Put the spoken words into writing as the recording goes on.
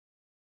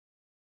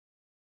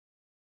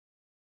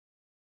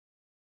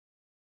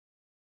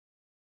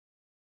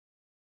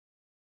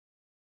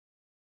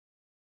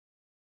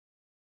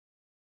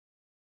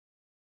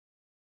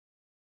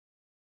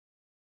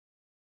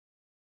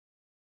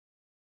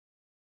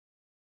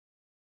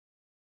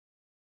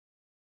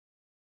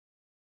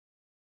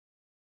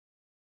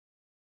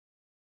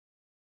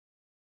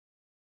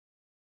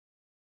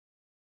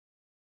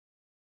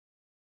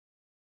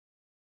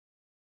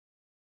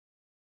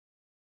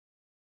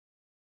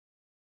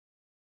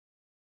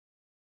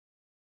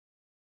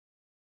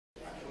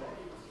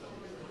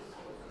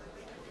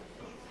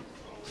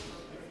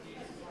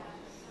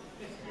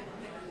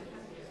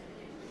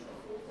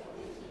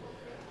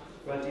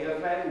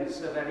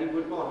friends, a very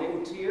good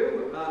morning to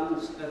you, and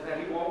a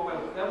very warm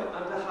welcome,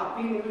 and a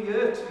happy new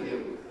year to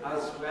you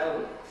as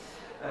well.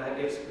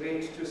 It's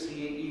great to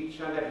see each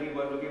and every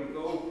one of you,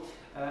 though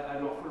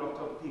an awful lot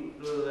of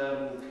people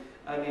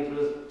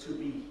unable to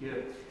be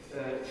here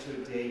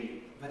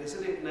today. But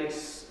isn't it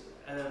nice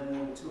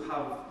to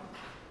have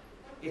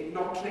it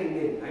not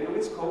raining? I know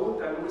it's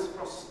cold, I know it's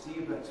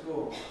frosty, but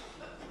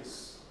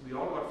we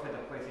all got fed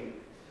up, I think,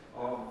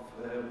 of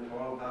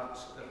all that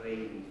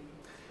rain.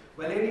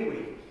 Well,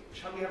 anyway,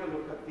 shall we have a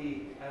look at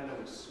the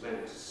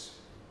announcements?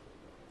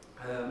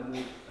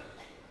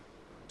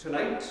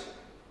 Tonight,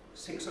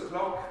 6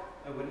 o'clock,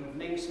 our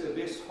evening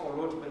service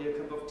followed by a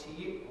cup of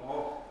tea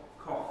or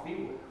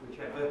coffee,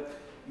 whichever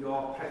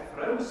your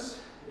preference.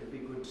 It'll be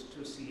good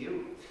to see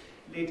you.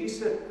 Ladies'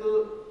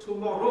 Circle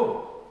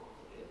tomorrow,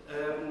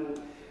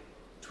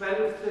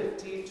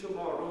 12:30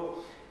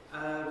 tomorrow,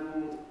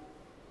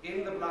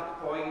 in the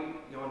Black Boy,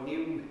 your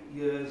New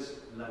Year's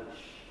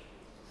lunch.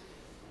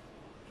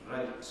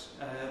 Right,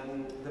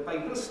 the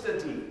Bible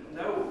study.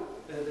 Now,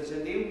 there's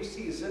a new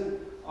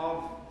season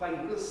of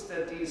Bible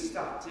study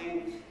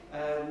starting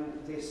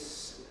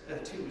this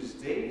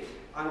Tuesday,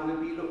 and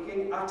we'll be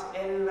looking at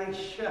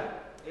Elisha.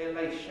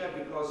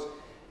 Because,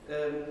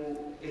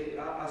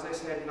 as I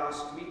said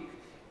last week,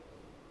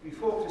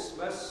 before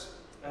Christmas,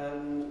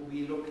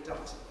 we looked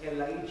at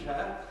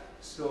Elijah,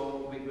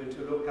 so we're going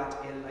to look at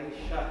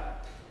Elisha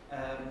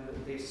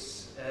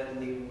this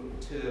new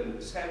term.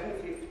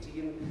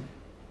 7:15.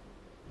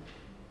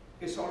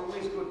 It's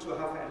always good to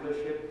have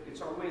fellowship.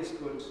 It's always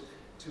good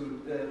to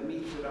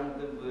meet around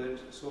the Word.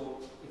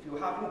 So if you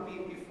haven't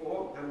been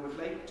before and would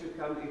like to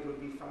come, it would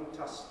be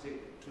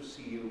fantastic to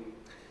see you.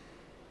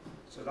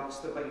 So that's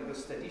the Bible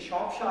study.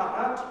 Shop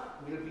Sharad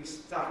will be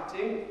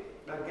starting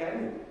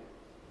again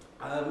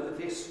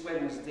this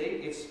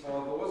Wednesday. It's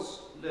for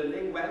those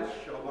learning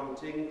Welsh or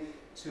wanting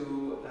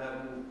to,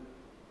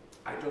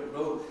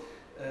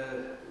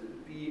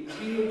 be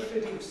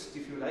reintroduced,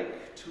 if you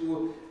like,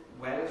 to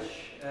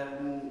Welsh.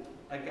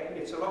 Again,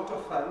 it's a lot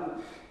of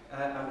fun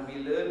and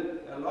we learn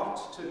a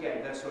lot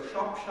together. So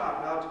Shop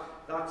Sharad,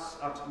 that's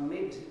at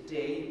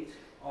midday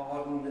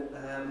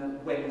on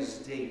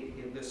Wednesday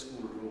in the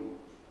schoolroom.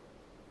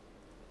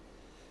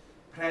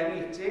 Prayer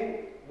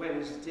meeting,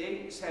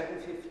 Wednesday,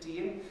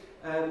 7:15.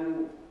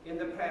 In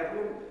the prayer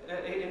room,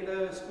 in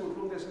the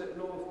schoolroom, there's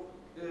no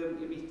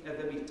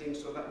other meeting,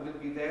 so that will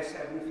be there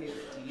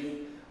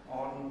 7:15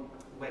 on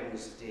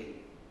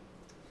Wednesday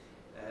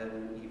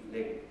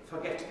evening.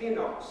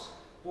 Forget-me-nots,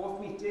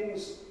 both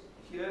meetings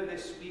here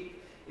this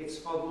week. It's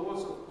for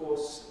those, of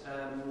course,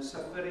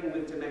 suffering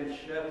with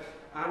dementia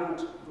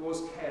and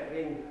those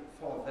caring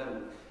for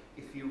them.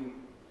 If you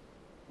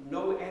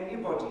know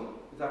anybody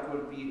that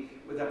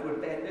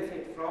would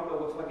benefit from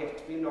our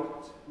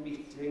Forget-me-not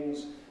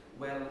meetings,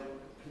 well,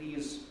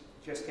 please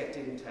just get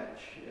in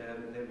touch.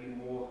 They'll be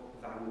more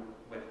than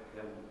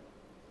welcome.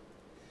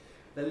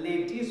 The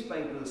ladies'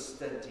 Bible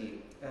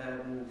study.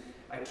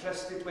 I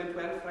trust it went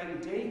well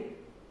Friday.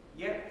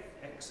 Yeah,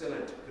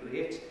 excellent,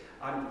 great.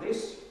 And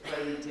this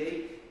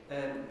Friday,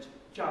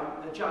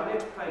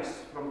 Janet Price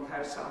from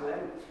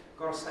Siloam,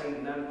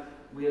 Gorsainan,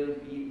 will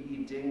be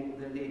leading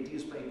the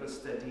ladies' Bible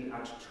study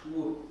at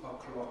 2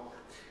 o'clock.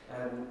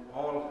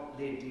 All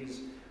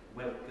ladies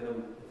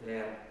welcome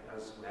there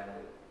as well.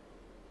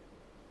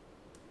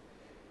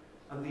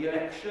 And the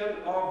election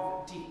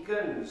of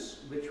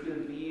deacons, which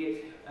will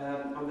be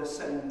on the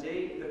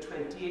Sunday, the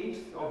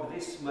 28th of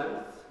this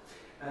month.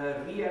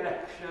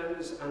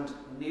 Re-elections and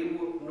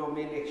new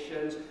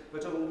nominations,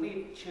 but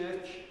only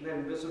church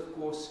members, of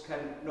course,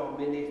 can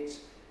nominate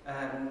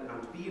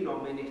and be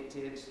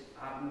nominated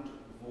and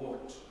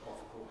vote, of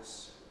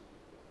course.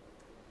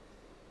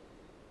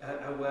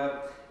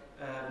 Our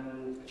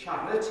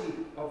charity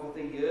of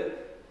the year,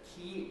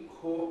 Key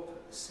Hope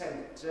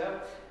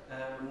Centre.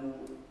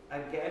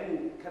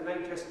 Again, can I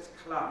just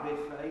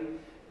clarify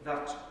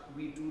that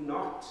we do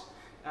not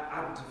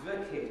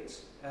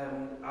advocate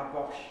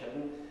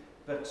abortion,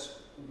 but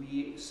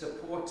we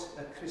support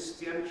a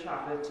Christian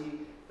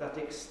charity that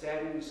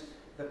extends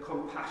the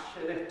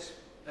compassionate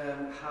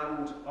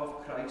hand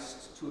of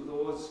Christ to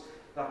those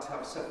that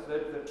have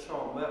suffered the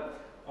trauma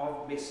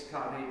of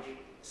miscarriage,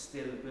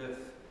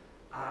 stillbirth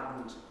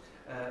and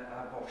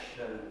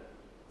abortion.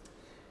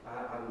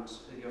 And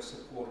your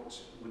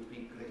support would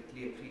be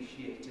greatly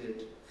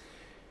appreciated.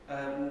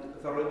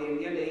 The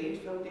Romanian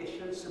Aid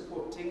Foundation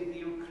supporting the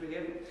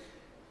Ukraine,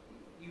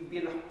 you've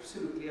been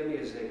absolutely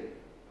amazing,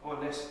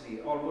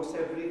 honestly. Almost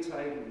every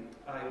time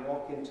I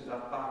walk into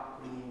that back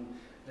room,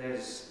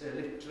 there's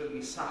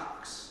literally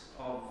sacks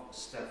of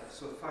stuff.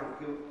 So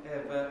thank you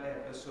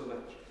ever so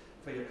much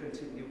for your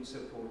continued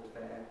support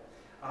there.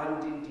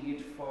 And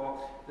indeed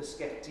for the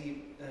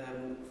Sketty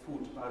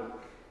Food Bank,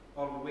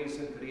 always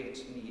a great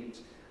need.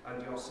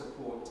 And your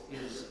support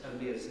is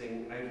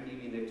amazing. I really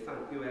mean it.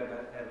 Thank you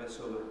ever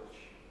so much.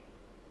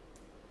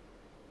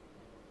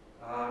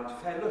 And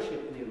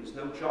fellowship news.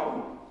 Now,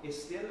 John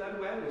is still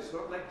unwell. It's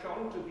not like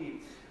John to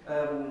be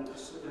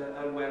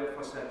unwell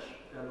for such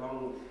a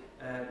long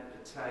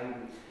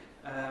time.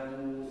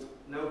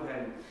 Now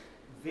then,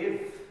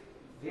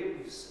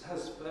 Viv's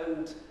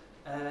husband,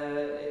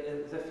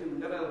 the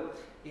funeral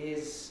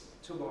is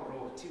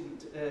tomorrow.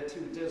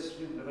 Tudor's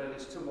funeral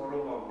is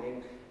tomorrow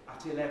morning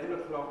at 11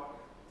 o'clock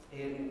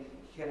in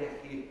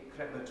Killay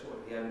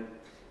crematorium.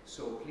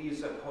 So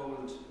please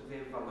uphold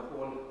Viv and the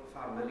whole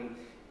family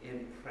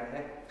in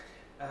prayer.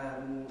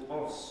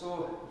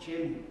 Also,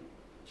 Jim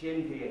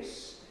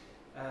Bass,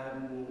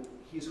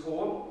 he's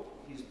home.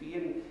 He's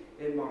been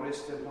in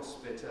Morriston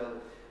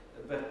Hospital,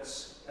 but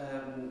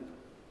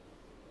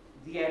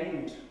the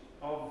end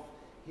of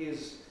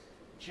his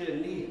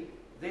journey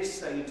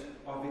this side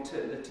of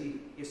eternity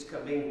is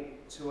coming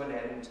to an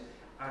end,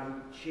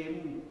 and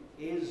Jim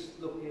is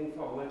looking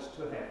forward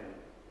to heaven.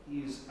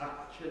 He's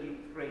actually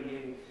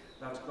praying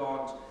that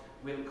God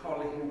will call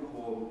him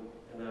home.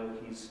 You know,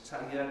 he's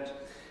tired,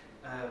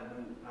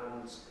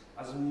 and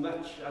as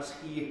much as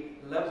he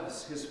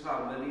loves his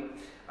family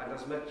and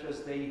as much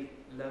as they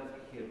love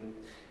him,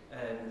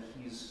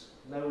 he's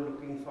now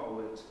looking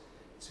forward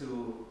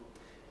to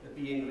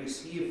being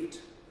received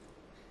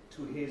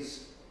to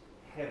his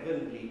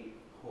heavenly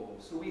home.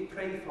 So we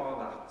pray for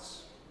that.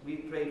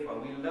 We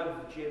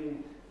love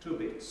Jim to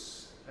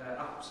bits.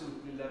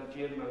 Absolutely love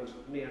Jim and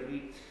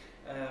Mary.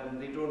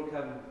 They don't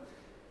come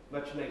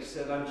much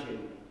nicer than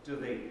Jim, do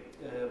they?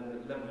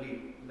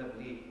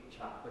 Lovely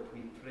chap. But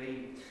we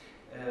pray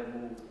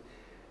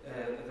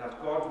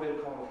that God will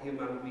call him,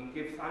 and we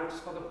give thanks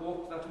for the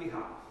hope that we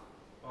have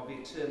of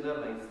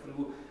eternal life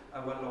through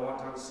our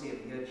Lord and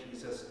Saviour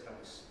Jesus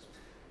Christ.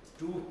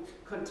 Do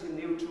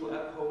continue to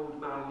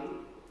uphold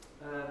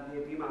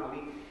baby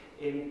Marley,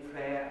 in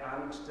prayer,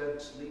 and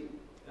Dudley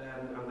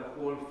and the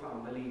whole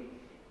family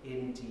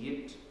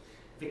indeed.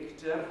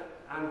 Victor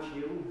and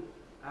you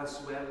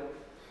as well,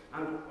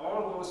 and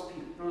all those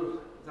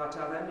people that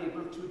are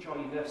unable to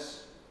join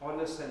us on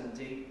a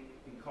Sunday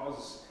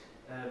because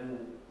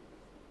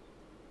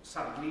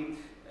sadly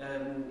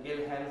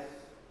ill health,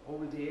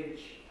 old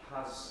age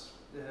has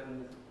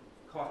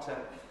caught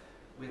up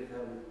with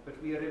them,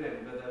 but we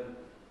remember them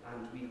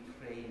and we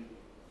pray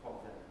for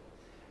them.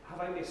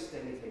 Have I missed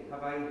anything?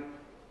 Have I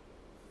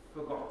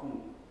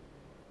forgotten?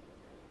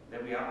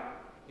 There we are.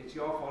 It's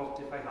your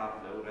fault if I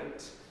have now,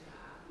 right?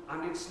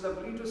 And it's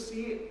lovely to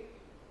see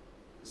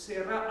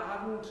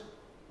Sarah and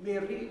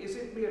Mary. Is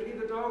it Mary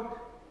the dog?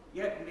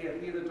 Yeah,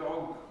 Mary the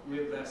dog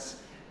with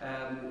us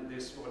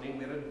this morning.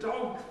 We're a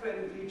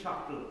dog-friendly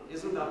chapel.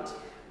 Isn't that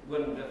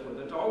wonderful?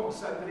 The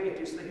dogs are great.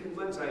 It's the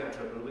humans I have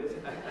trouble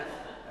with.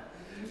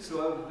 So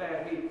a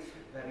very,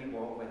 very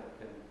warm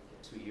welcome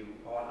to you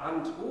all.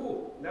 And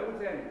now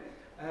then,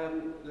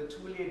 the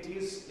two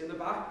ladies in the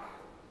back.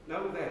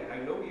 Now then, I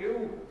know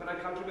you, but I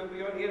can't remember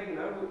your name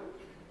now.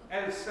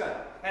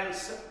 Elsa.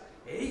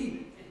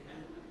 Hey,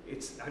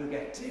 I'm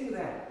getting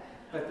there.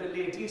 But the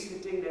lady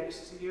sitting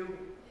next to you?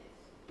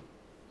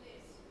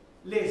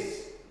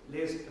 Liz, a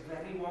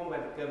very warm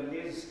welcome,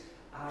 Liz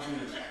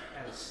and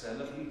Elsa.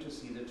 Lovely to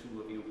see the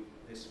two of you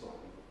this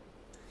morning.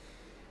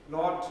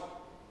 Lord,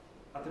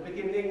 at the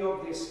beginning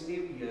of this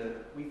new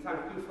year, we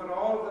thank you for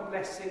all the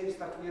blessings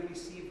that we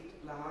received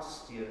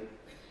last year.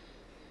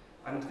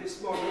 And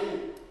this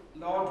morning,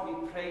 Lord,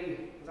 we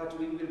pray that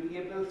we will be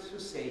able to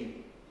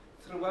say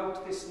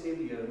throughout this new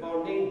year,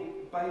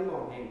 morning by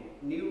morning,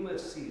 new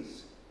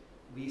mercies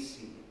we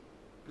see.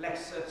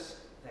 Bless us,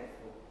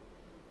 therefore,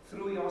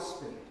 through your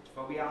Spirit,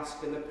 for we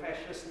ask in the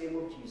precious name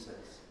of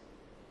Jesus.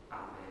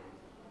 Amen.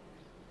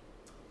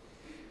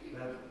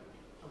 Well,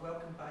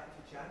 welcome back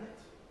to Janet.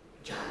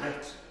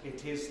 Janet,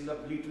 it is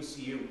lovely to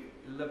see you.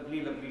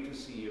 Lovely to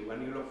see you,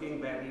 and you're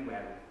looking very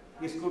well.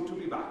 It's good to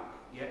be back.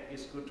 Yeah,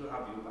 it's good to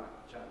have you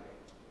back, Janet.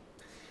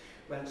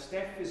 Well,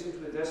 Steph isn't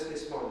with us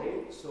this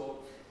morning, so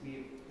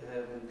we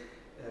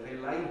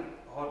rely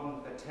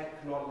on the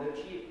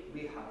technology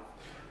we have.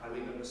 And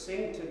we're going to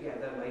sing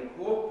together, My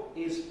Hope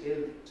is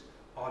Built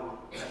on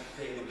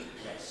Nothing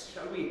Less.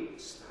 Shall we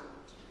stand?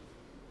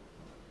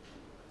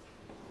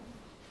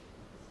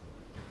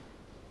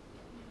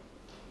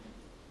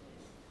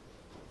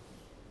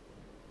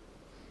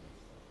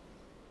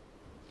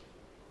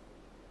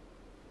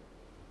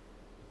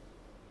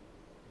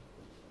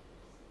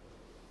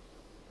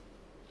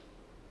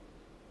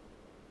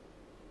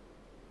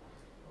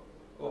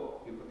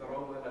 Oh, you put the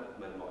wrong one up,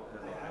 my Lord.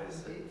 I have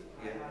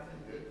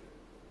indeed.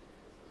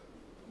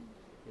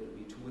 It'll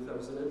be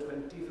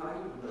 2025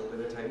 now by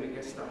the time we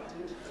get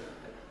started.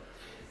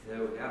 There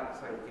we are,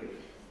 thank you.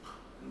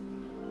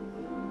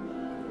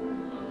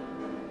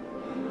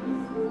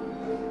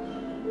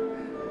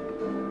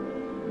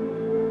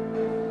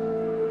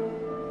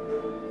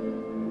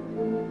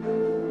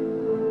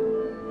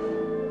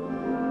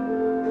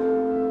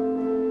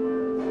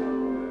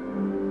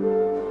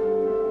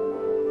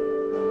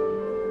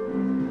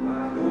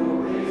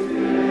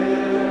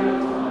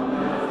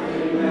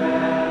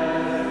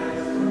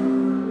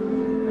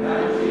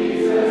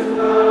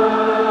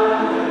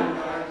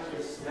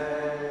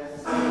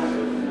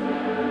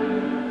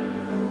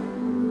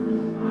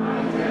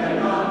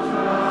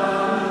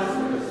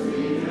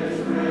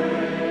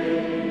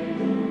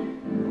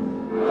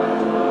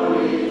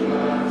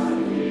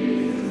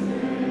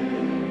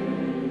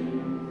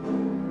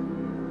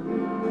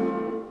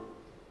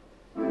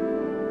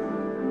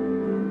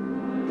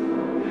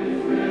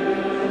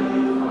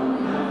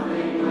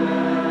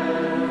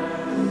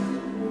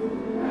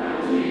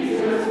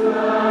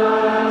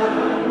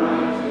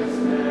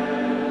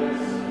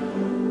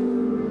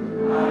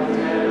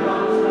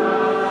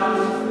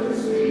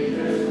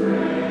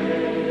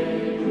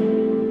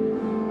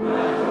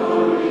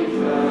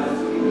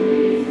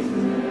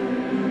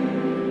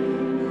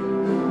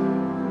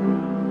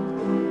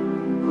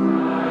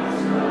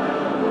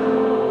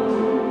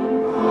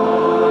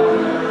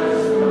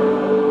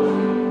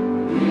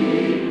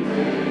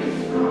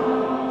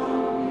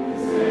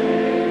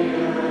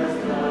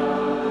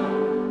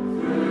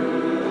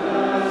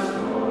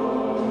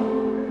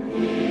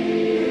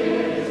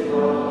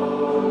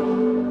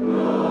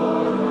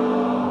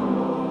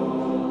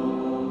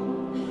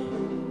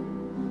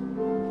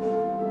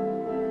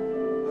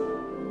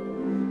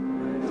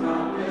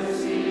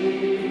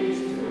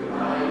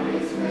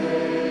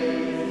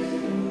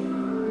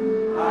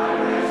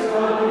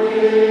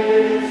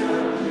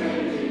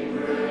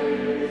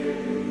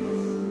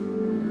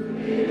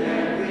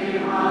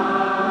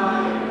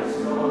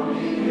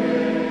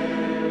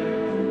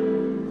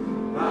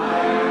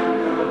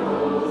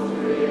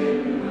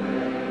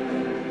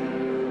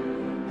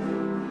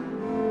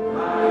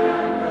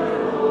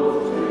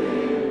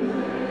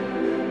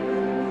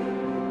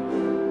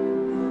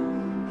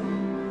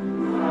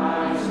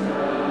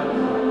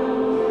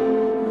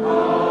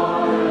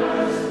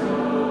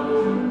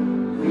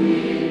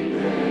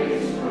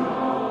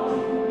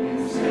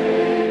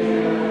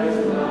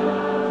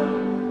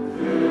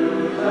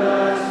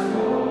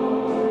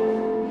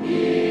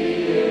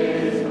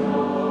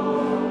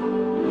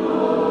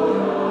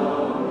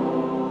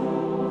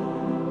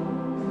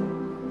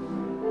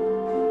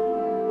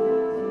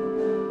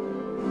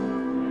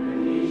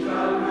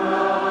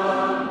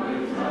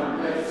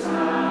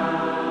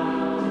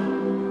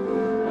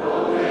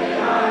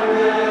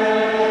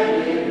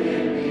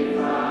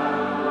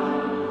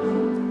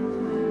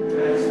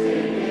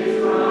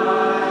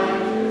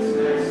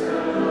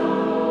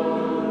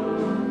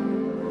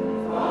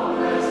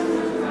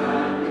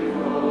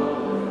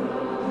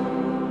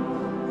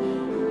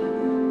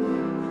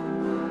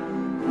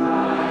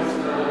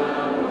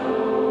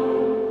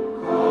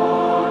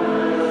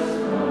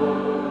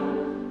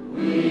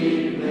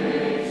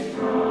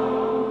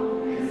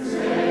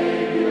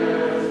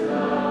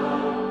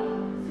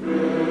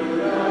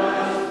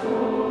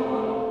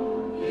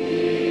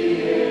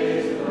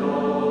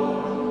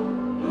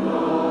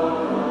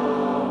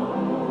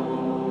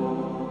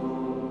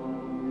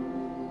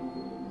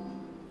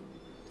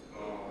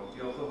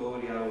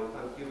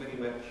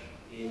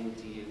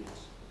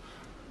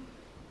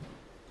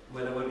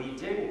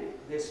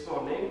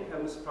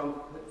 comes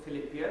from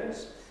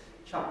Philippians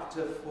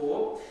chapter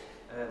 4,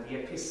 the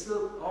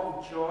epistle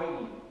of joy,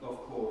 of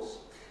course,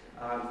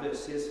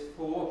 verses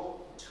 4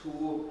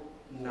 to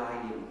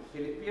 9.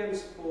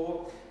 Philippians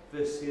 4,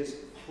 verses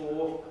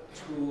 4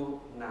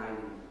 to 9.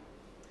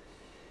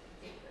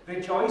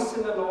 Rejoice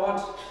in the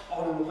Lord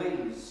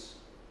always.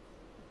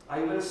 I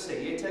will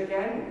say it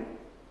again,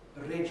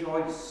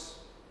 rejoice.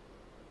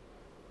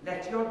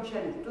 Let your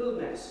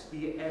gentleness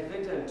be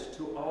evident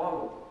to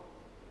all.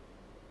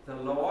 The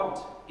Lord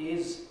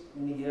is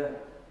near.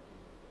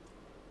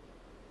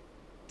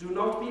 Do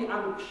not be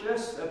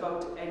anxious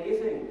about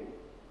anything,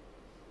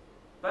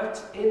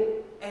 but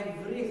in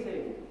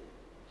everything,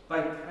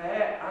 by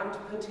prayer and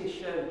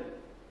petition,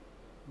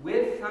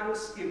 with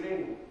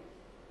thanksgiving,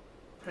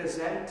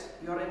 present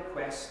your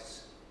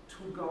requests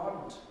to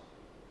God.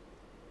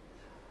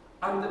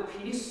 And the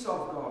peace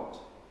of God,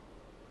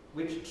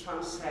 which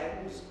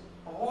transcends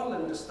all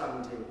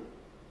understanding,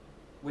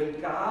 will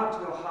guard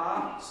your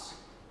hearts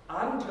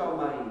and your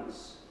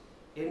minds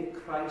in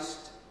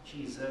Christ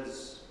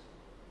Jesus.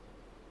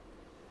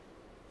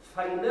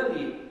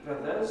 Finally,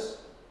 brothers,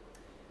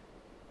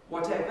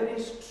 whatever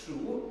is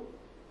true,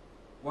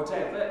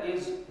 whatever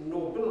is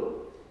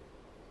noble,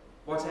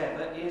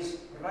 whatever is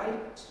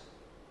right,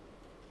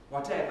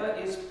 whatever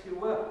is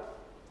pure,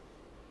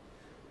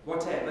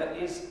 whatever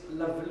is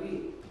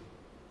lovely,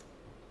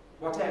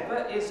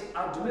 whatever is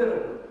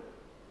admirable,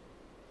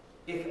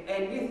 if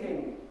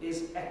anything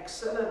is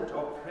excellent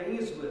or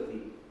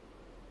praiseworthy,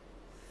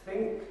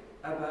 think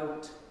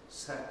about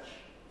such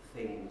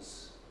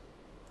things.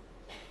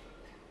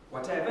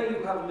 Whatever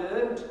you have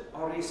learned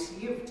or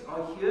received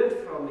or heard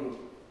from me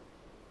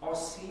or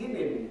seen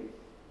in me,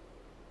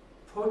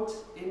 put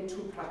into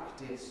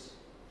practice,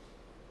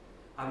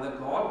 and the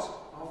God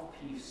of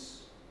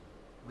peace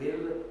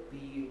will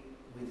be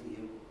with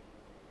you.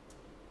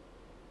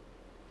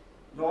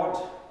 Lord,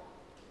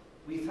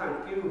 we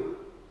thank you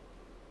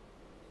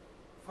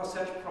for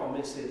such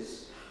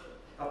promises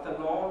that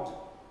the Lord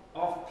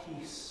of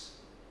peace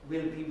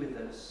will be with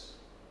us.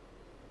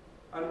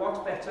 And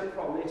what better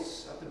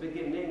promise at the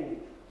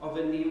beginning of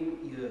a new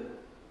year,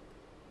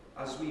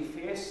 as we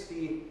face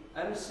the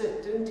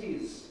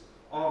uncertainties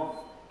of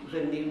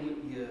the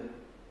new year.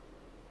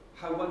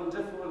 How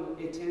wonderful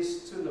it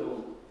is to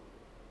know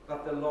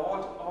that the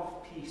Lord of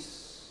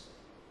peace,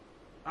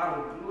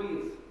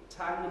 arglwydd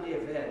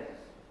tangnefedd,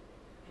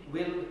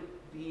 will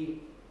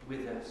be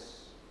with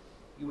us.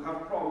 You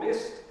have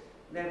promised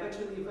never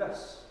to leave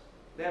us,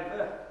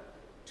 never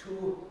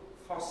to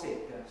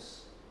forsake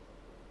us.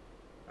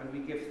 And we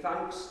give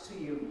thanks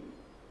to you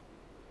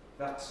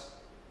that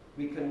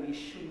we can be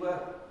sure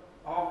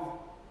of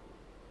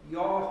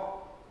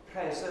your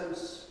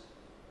presence,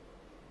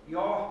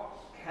 your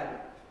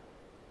help,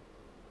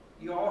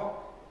 your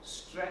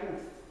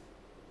strength,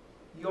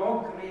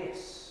 your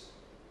grace,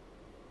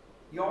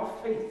 your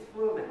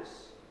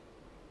faithfulness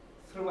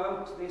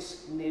throughout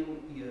this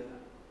new year.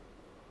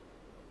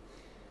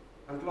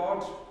 And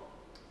Lord,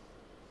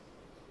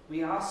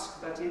 we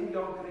ask that in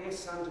your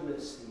grace and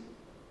mercy,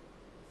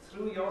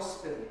 through your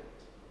Spirit,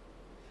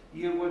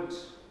 you would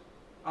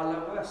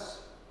allow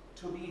us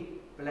to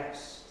be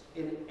blessed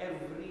in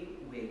every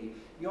way.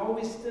 Your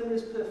wisdom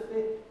is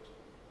perfect.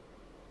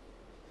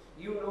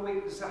 You know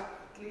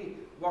exactly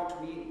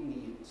what we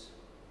need.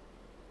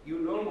 You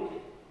know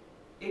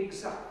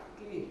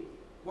exactly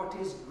what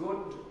is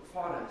good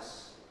for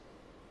us.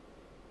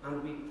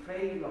 And we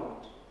pray,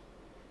 Lord,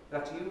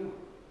 that you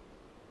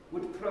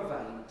would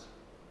provide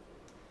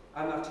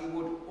and that you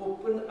would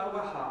open our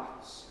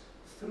hearts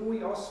through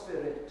your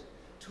Spirit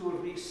to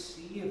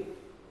receive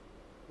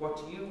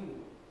what you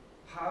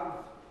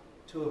have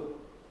to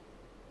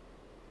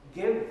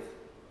give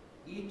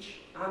each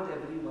and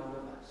every one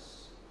of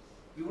us.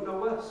 You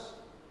know us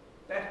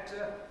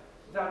better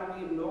than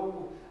we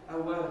know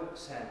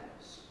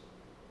ourselves.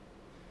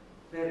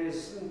 There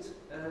isn't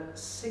a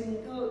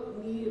single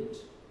need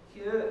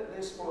here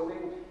this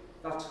morning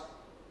that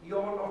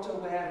you're not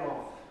aware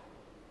of.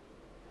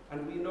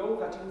 And we know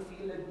that you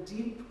feel a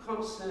deep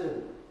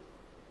concern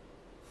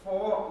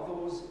for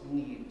those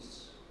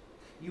needs.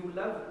 You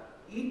love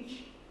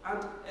each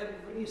and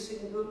every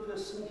single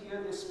person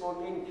here this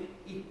morning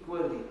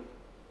equally.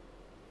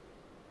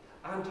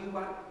 And you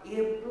are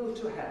able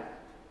to help.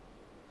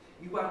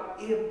 You are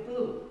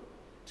able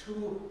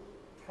to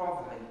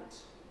provide.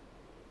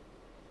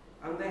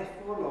 And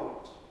therefore,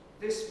 Lord,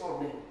 this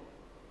morning,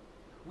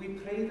 we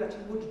pray that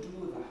you would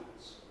do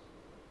that.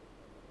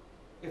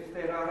 If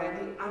there are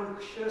any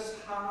anxious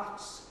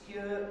hearts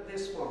here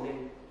this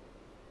morning,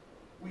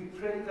 we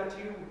pray that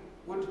you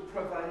would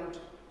provide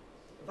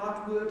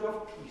that word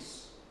of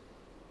peace,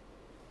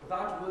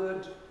 that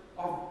word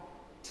of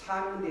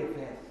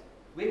tangnefedd,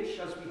 which,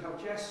 as we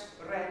have just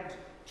read,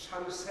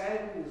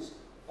 transcends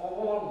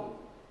all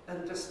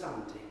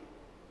understanding.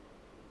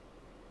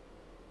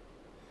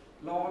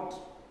 Lord,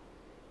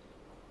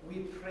 we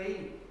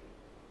pray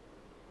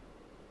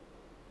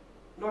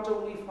not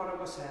only for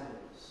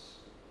ourselves,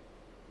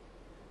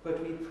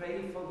 but we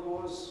pray for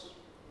those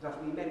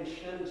that we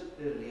mentioned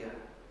earlier,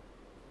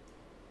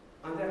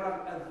 And there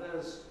are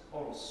others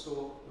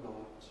also,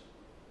 Lord.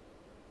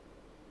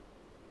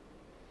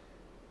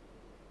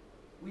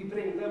 We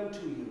bring them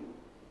to you.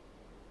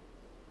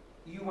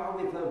 You are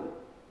with them.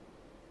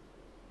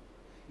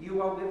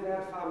 You are with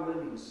their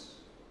families.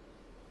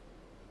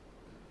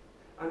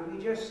 And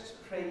we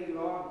just pray,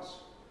 Lord,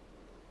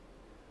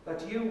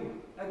 that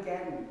you,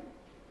 again,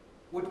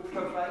 would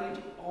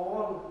provide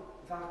all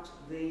that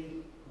they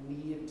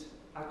need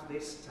at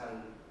this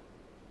time.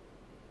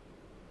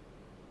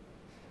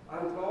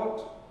 And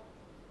Lord,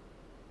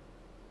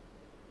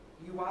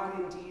 you are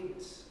indeed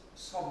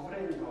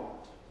sovereign,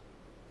 Lord,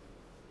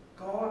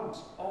 God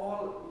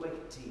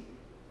Almighty.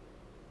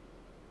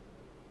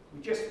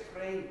 We just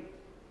pray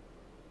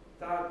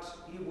that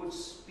you would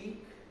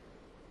speak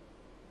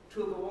to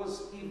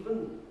those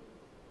even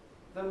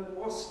the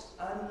most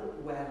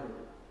unwell,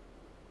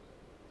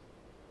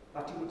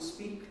 that you would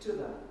speak to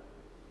them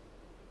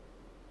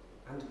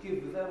and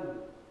give them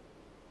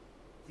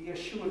the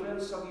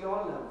assurance of your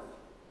love,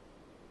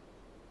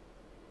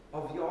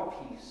 of your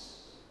peace.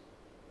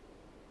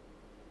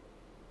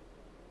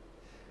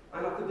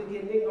 And at the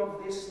beginning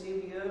of this new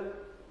year,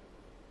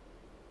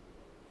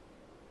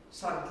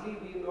 sadly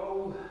we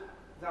know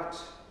that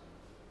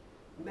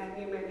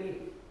many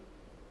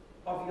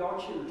of your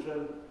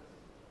children,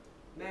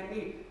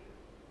 many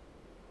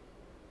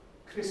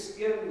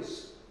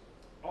Christians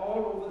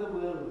all over the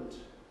world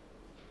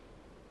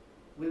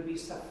will be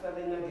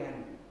suffering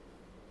again,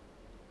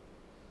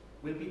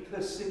 will be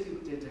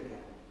persecuted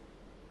again.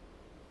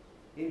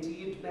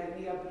 Indeed,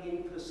 many are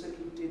being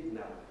persecuted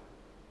now.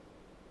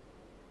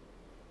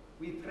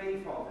 We pray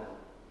for them.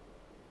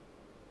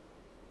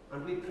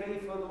 And we pray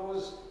for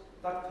those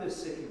that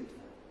persecute them.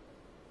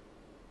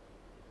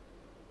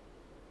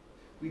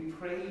 We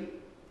pray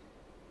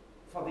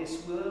for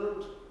this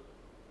world,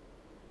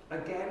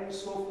 again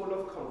so full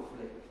of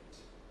conflict.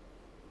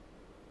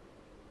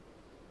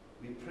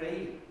 We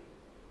pray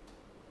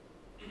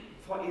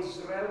for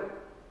Israel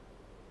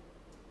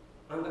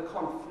and the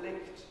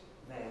conflict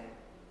there.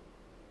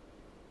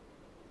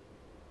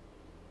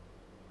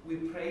 We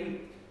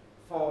pray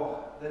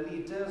for the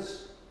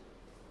leaders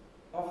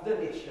of the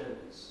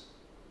nations,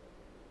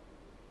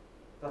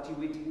 that you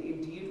would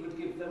indeed would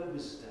give them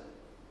wisdom.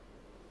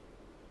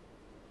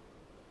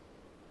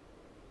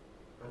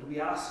 And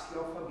we ask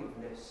your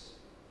forgiveness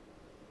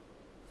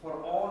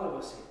for all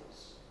our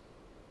sins.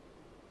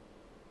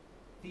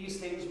 These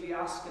things we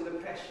ask in the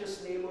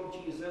precious name of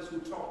Jesus, who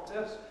taught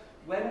us,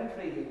 when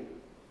praying,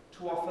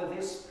 to offer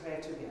this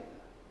prayer together.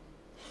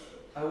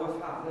 Our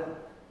Father,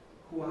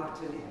 who art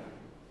in heaven,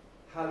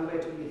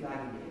 hallowed be thy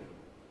name.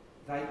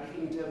 Thy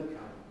kingdom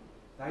come,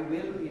 thy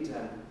will be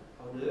done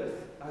on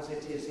earth as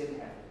it is in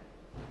heaven.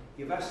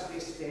 Give us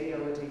this day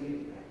our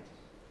daily bread,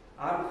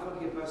 and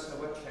forgive us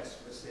our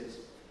trespasses,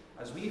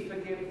 as we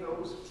forgive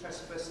those who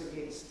trespass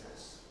against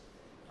us.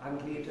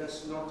 And lead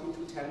us not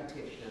into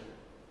temptation,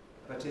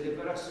 but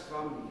deliver us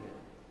from evil.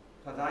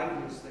 For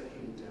thine is the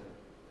kingdom,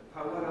 the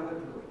power and the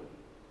glory,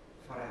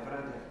 forever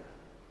and ever.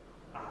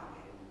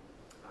 Amen.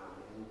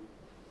 Amen.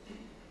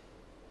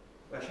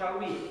 Well, shall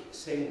we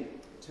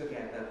sing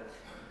together?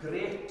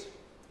 Great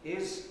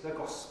is the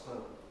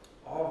gospel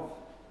of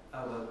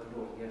our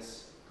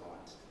glorious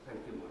God. Thank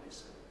you,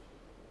 Morrison.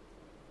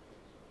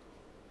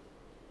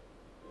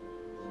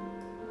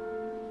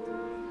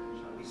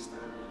 Shall we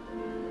stand?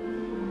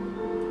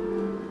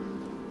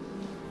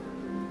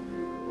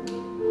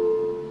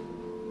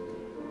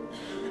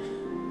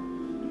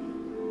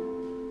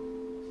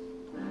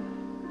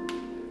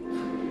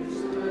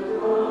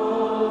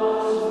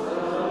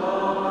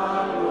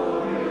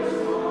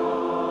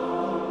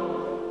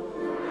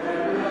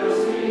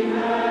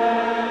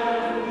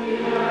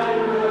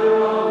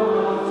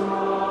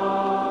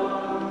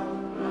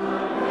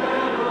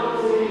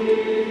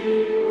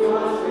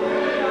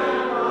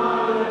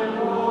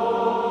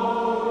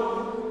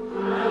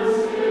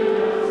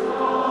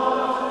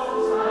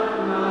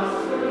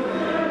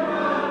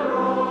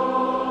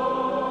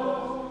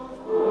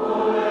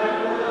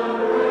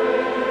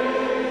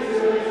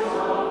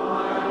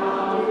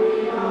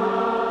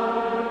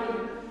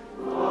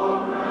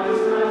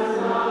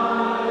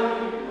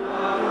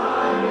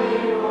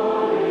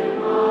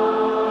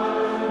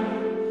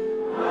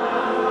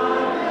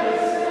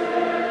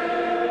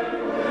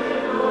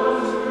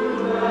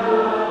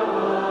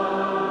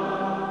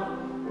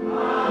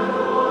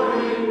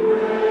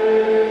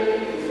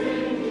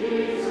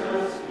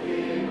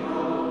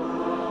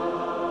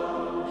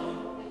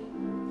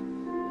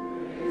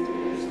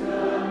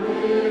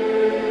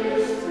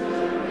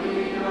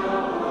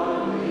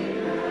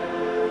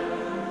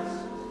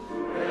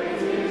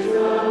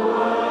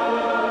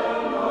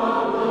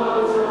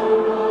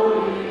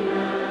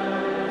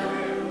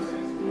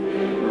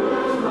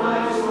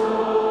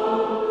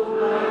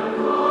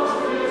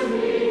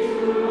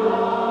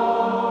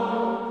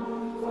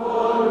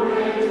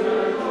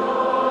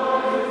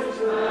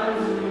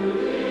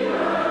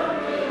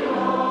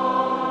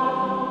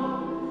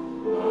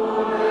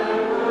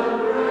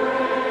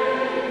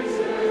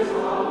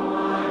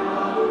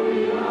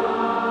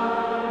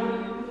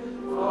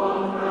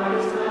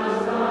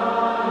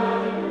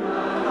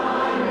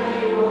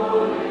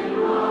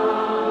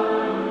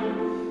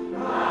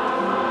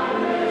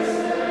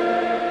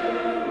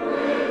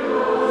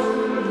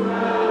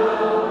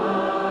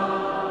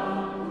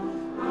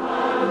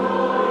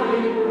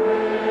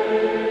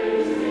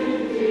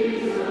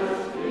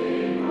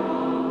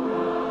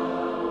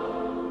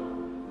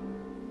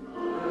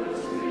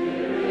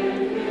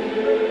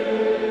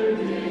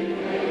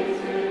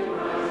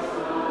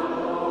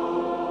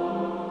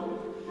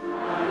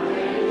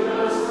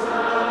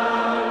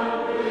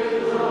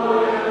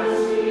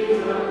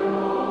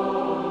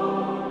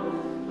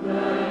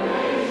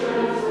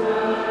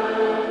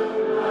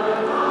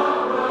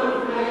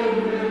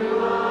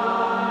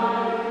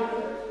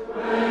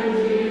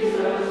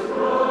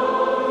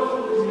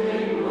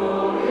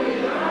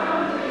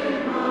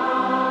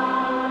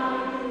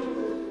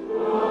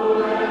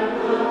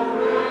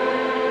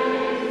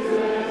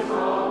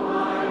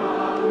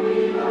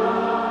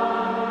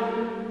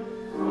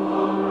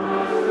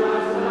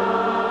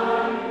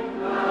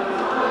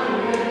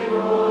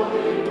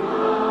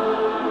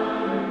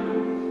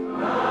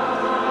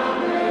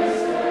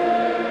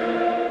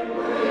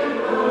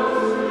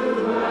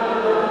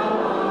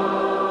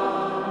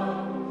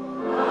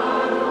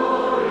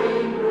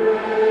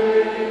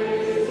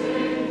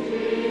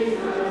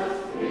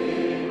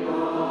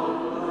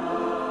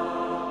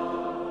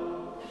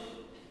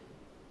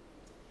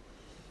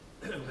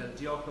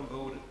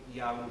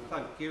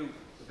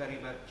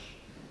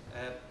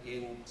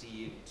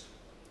 indeed.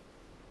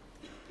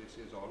 This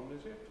is on,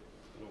 is it?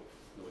 No,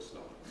 it's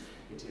not.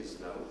 It is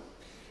now.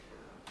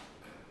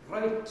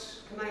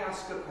 Right, can I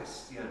ask a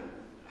question?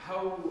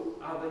 How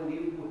are the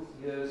New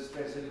Year's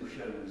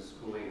resolutions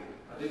going?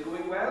 Are they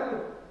going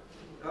well?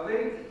 Are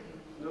they?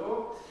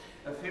 No?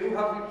 A few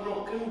have you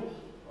broken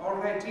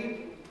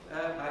already?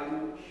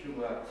 I'm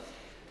sure.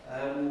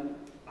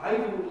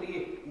 I've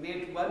only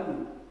made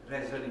one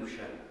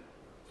resolution,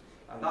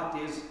 and that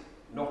is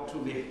not to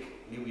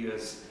make New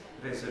Year's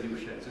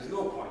resolutions. There's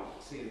no point.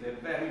 See, they're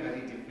very,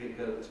 very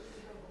difficult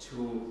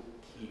to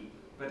keep.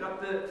 But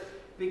at the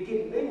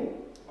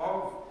beginning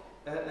of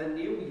a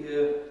new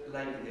year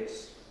like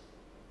this,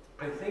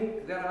 I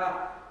think there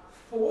are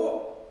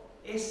 4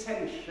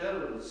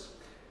 essentials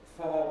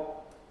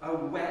for a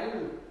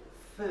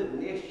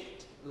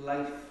well-furnished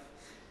life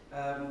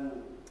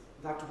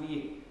that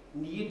we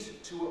need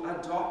to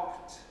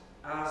adopt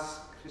as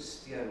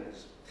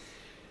Christians.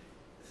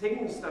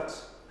 Things that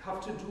have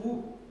to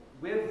do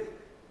with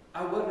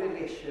our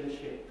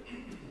relationship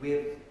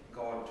with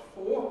God.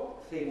 4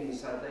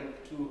 things I'd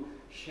like to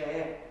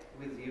share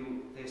with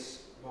you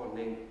this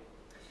morning.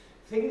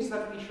 Things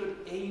that we should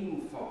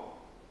aim for.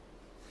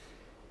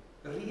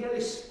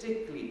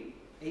 Realistically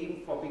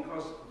aim for,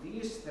 because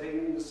these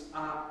things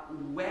are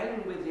well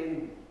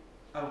within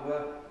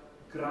our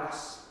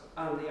grasp,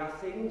 and they are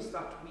things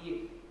that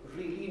we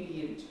really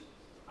need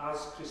as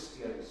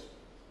Christians.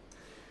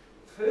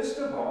 First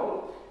of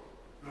all,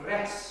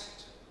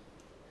 rest.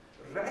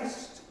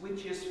 Rest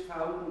which is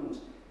found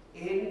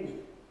in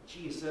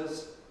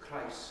Jesus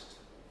Christ.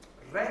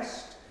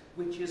 Rest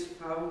which is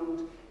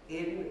found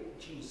in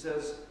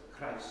Jesus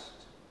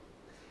Christ.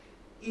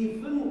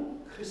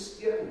 Even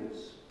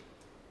Christians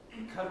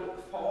can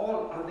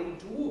fall, and they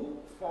do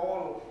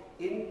fall,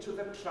 into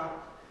the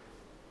trap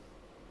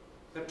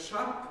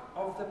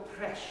of the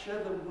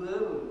pressure the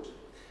world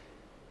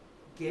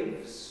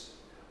gives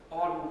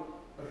on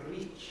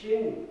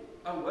reaching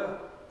our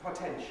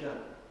potential.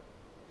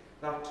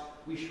 That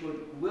we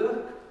should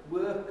work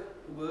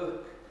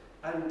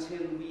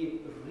until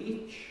we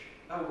reach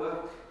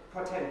our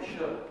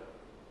potential.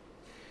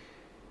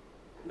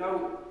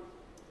 Now,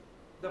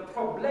 the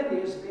problem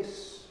is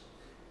this: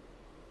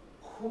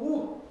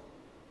 who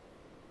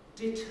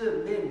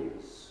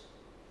determines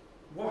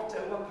what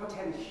our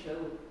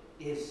potential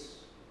is?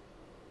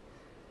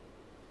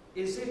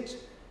 Is it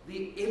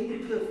the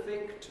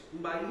imperfect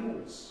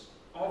minds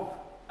of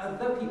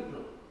other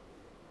people?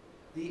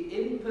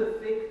 The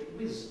imperfect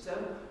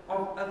wisdom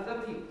of other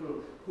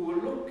people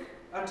who look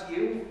at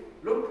you,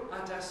 look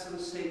at us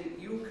and say,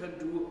 you can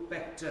do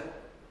better.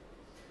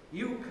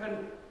 You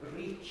can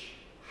reach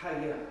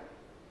higher.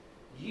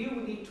 You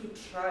need to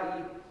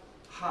try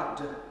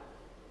harder.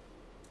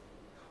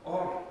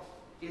 Or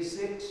is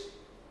it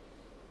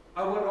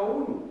our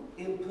own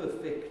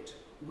imperfect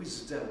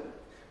wisdom?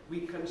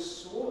 We can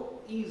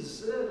so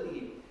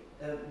easily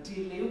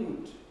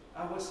delude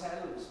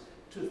ourselves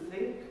to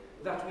think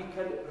that we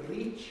can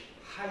reach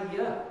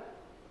higher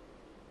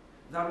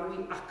than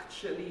we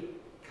actually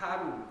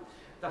can,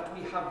 that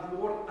we have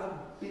more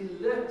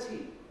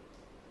ability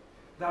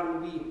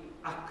than we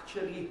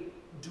actually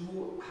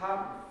do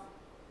have.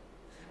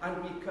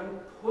 And we can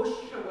push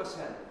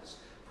ourselves,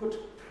 put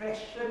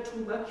pressure,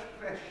 too much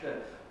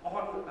pressure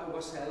on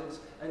ourselves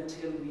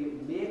until we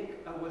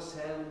make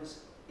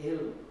ourselves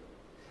ill.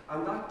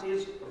 And that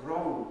is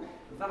wrong.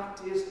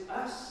 That is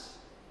us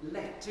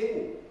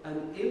letting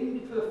an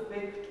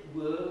imperfect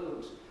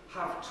world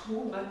have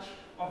too much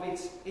of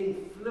its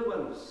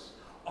influence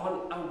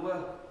on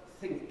our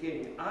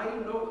thinking. I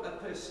know a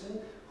person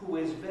who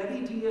is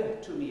very dear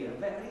to me, a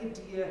very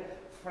dear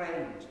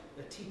friend,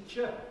 a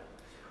teacher,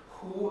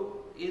 who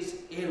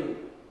is ill,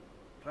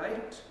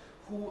 right?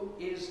 Who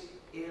is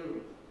ill.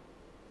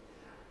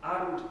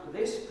 And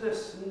this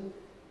person,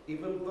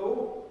 even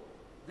though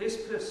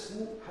this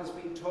person has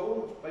been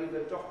told by the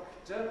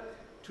doctor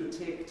to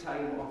take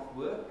time off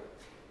work,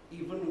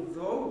 even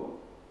though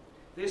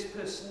this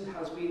person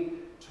has been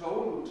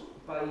told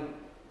by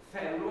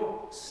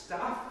fellow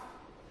staff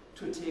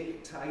to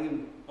take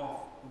time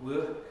off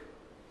work,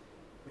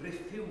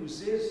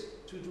 refuses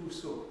to do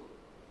so.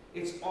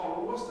 It's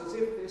almost as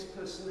if this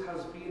person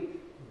has been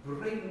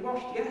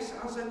brainwashed, yes,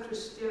 as a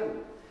Christian,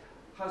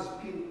 has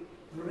been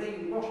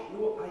brainwashed.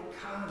 No, I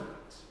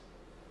can't.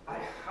 I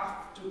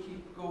have to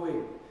keep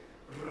going.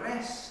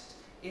 Rest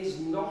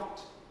is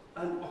not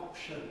an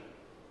option.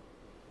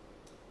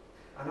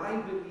 And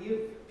I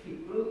believe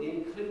people,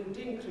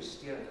 including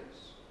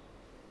Christians,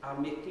 are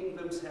making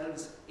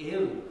themselves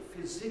ill,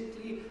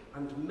 physically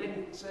and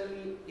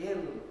mentally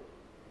ill,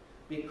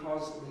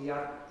 because they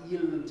are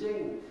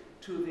yielding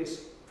to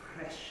this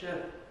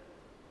pressure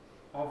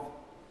of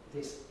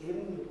this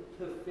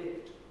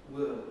imperfect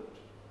world.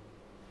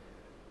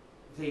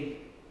 They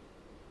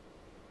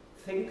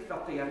think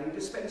that they are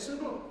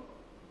indispensable.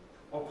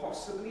 Or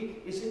possibly,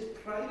 is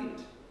it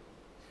pride?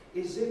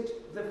 Is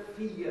it the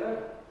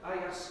fear, I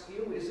ask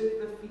you, is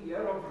it the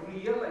fear of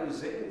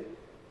realizing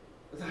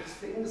that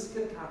things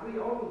can carry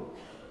on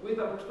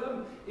without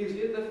them? Is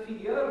it the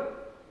fear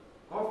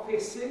of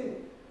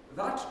facing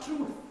that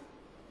truth,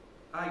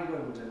 I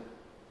wonder?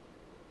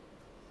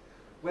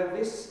 Well,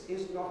 this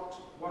is not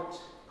what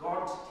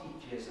God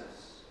teaches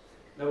us.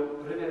 Now,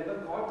 remember,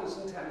 God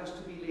doesn't tell us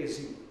to be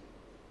lazy.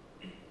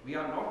 We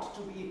are not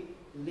to be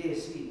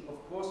lazy.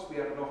 Of course, we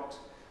are not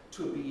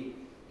to be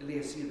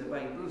lazy. The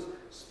Bible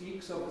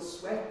speaks of the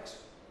sweat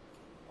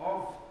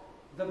of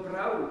the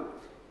brow,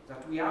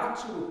 that we are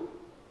to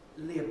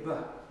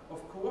labour.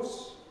 Of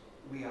course,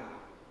 we are.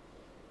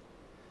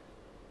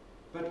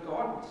 But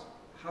God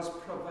has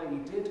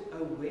provided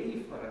a way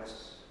for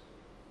us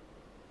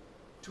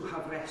to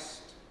have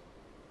rest.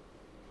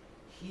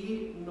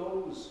 He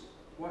knows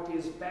what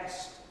is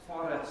best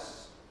for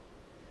us.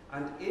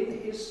 And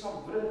in his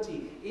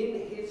sovereignty,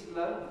 in his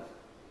love,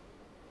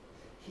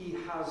 he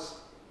has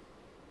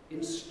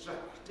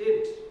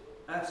instructed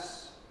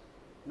us,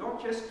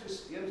 not just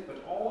Christians,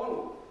 but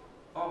all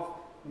of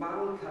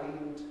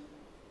mankind,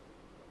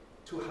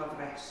 to have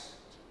rest.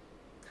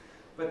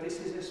 But this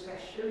is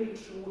especially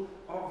true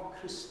of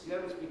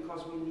Christians,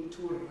 because we need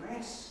to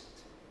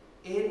rest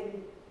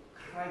in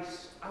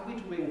Christ. Are we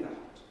doing that?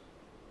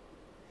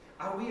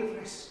 Are we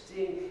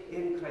resting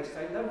in Christ?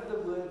 I love the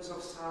words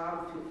of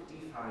Psalm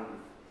 55,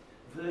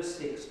 verse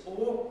 6.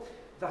 Oh,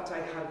 that I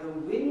had the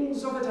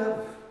wings of a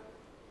dove,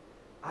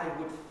 I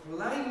would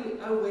fly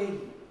away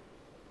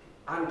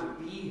and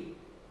be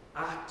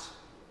at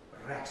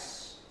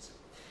rest.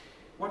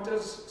 What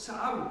does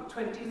Psalm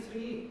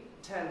 23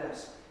 tell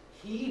us?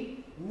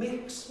 He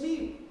makes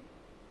me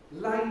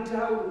lie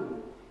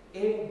down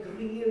in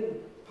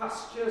green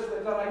pastures,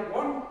 whether I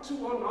want to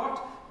or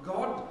not.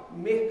 God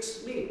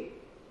makes me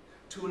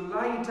to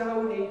lie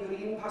down in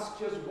green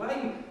pastures.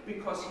 Why?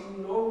 Because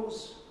he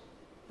knows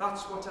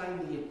that's what I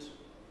need.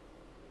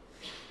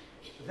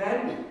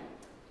 Then,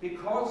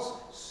 because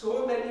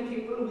so many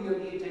people, we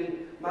read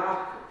in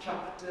Mark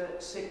chapter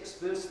 6,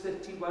 verse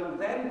 31,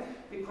 then,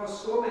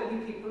 because so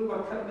many people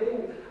were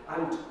coming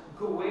and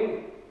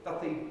going that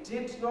they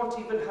did not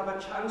even have a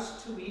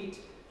chance to eat,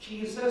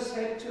 Jesus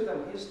said to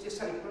them, his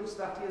disciples,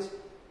 that is,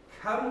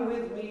 come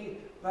with me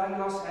by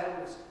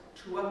yourselves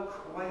to a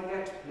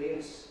quiet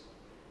place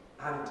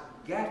and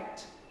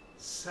get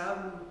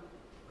some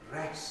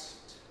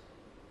rest.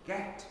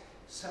 Get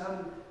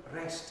some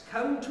rest.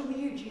 Come to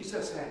me,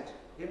 Jesus said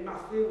in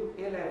Matthew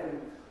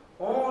 11,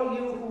 all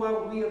you who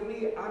are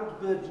weary and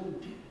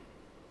burdened,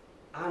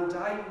 and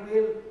I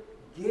will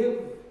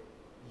give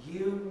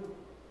you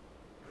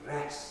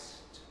rest.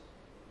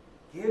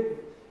 Give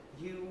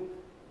you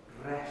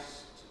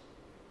rest.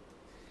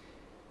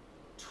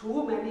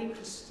 Too many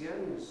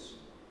Christians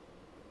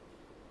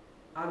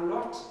are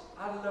not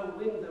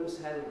allowing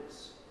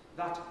themselves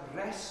that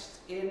rest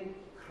in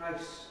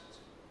Christ.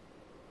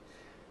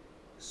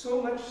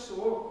 So much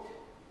so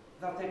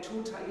that they're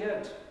too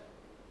tired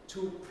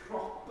to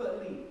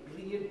properly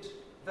read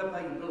the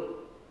Bible,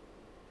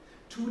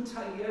 too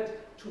tired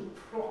to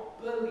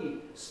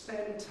properly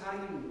spend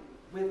time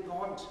with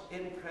God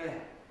in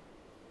prayer.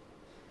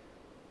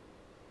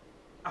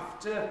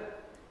 After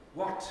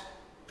what?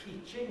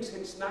 Preaching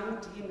since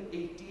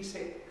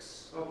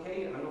 1986,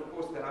 okay? And of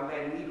course there are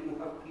many who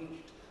have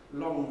preached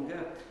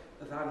longer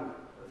than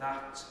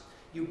that.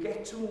 You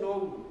get to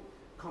know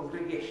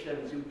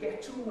congregations, you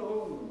get to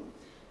know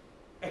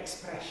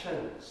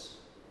expressions,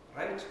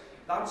 right?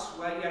 That's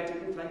why I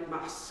didn't like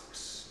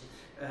masks,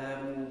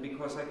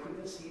 because I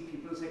couldn't see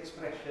people's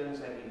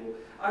expressions anymore.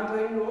 And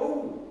I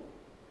know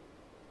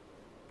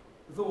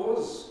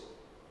those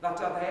that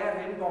are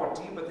there in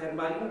body, but their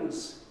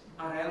minds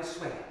are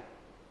elsewhere.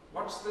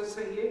 What's the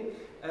saying?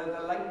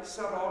 The lights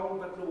are on,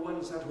 but no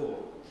one's at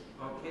home.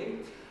 Okay?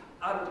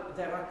 And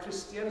there are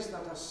Christians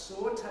that are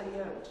so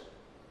tired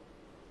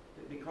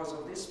because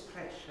of this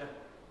pressure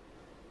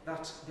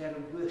that their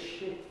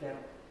worship, their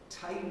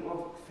time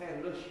of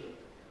fellowship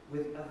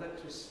with other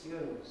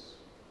Christians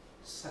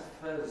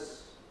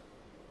suffers.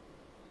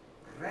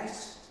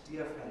 Rest,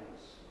 dear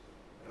friends.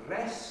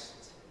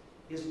 Rest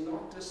is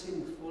not a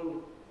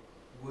sinful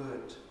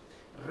word.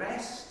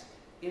 Rest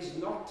is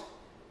not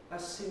a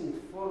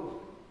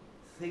sinful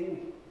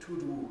thing to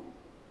do.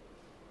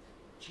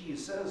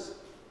 Jesus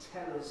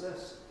tells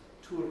us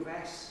to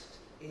rest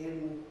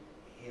in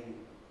him.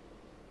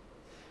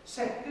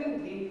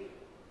 Secondly,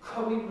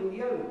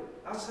 communion.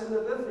 That's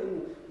another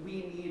thing we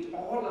need,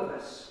 all of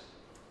us.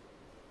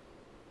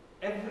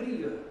 Every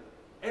year,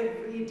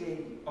 every day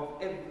of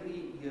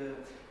every year,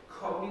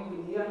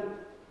 communion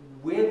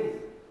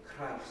with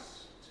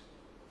Christ.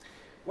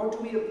 What do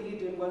we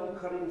read in 1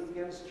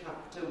 Corinthians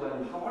chapter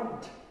 1?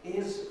 God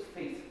is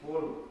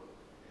faithful,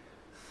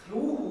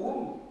 through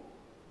whom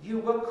you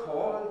were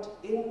called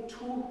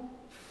into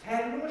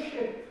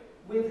fellowship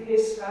with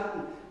his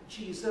Son,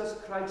 Jesus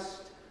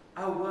Christ,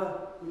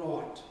 our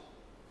Lord.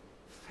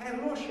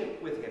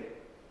 Fellowship with him.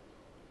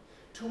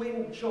 To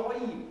enjoy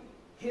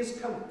his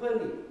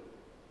company.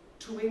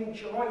 To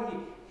enjoy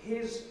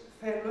his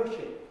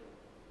fellowship.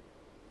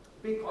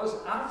 Because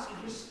as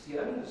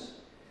Christians,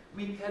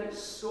 we can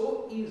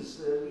so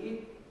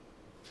easily,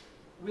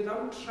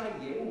 without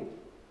trying,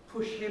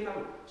 push him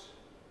out.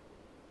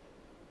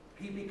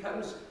 He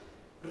becomes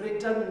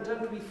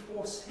redundant. We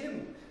force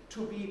him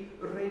to be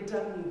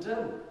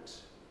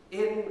redundant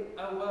in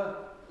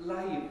our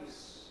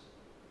lives.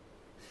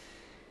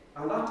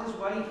 And that is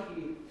why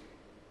he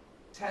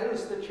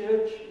tells the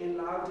church in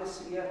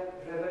Laodicea,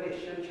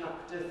 Revelation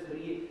chapter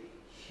 3,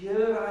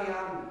 "Here I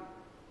am.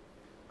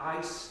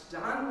 I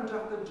stand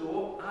at the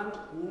door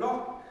and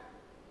knock."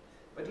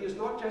 But he is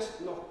not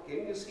just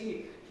knocking, you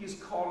see,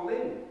 he's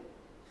calling.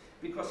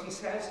 Because he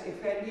says,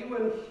 "If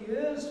anyone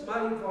hears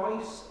my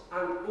voice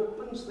and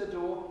opens the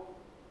door,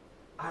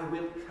 I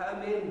will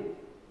come in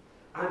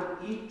and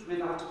eat with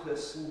that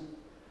person,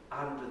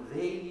 and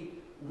they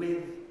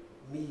with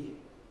me."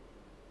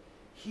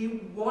 He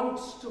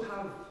wants to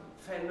have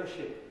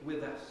fellowship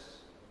with us.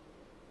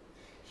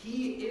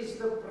 He is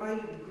the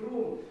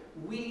bridegroom.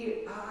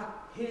 We are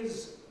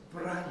his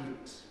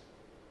bride.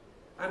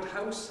 And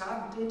how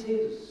sad it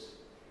is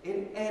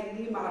in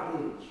any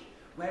marriage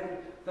when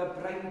the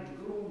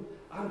bridegroom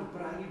and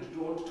bride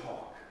don't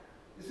talk.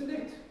 Isn't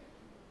it?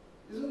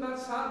 Isn't that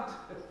sad?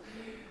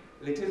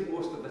 It is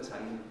most of the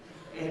time,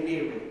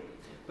 anyway.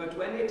 But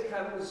when it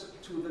comes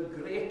to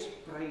the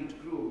great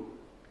bridegroom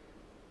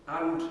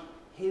and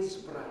his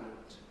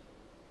bride,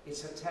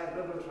 it's a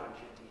terrible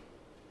tragedy.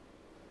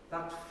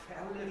 That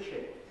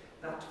fellowship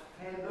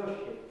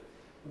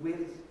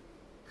with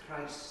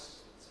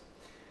Christ.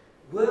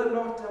 Were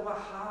not our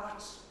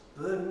hearts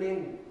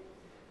burning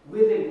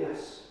within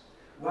us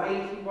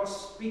while he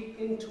was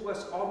speaking to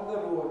us on the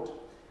road,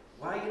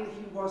 while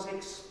he was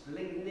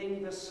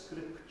explaining the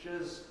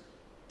scriptures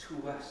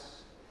to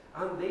us,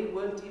 and they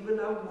weren't even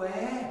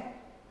aware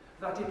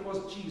that it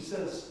was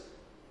Jesus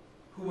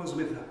who was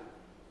with them,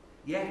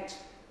 yet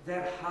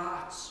their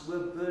hearts were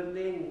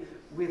burning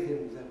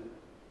within them.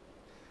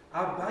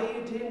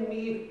 Abide in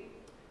me,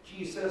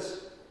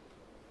 Jesus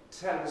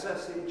tells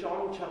us in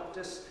John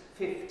chapter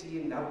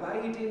 15,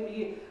 "Abide in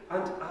me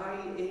and I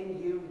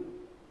in you.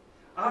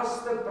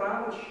 As the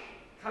branch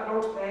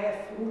cannot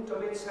bear fruit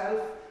of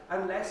itself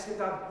unless it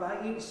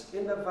abides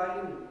in the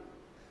vine,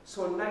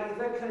 so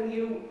neither can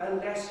you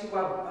unless you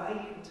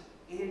abide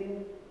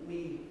in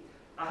me.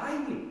 I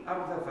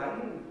am the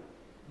vine,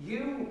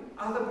 you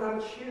are the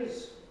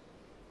branches.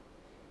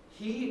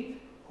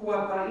 He who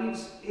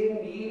abides in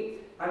me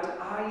and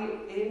I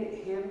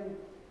in him,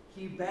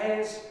 he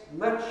bears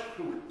much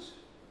fruit.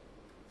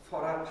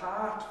 For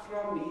apart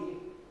from me,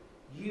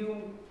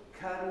 you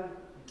can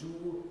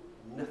do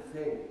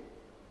nothing."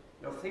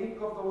 Now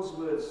think of those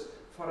words.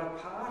 For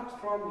apart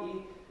from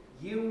me,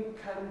 you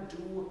can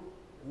do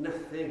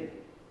nothing.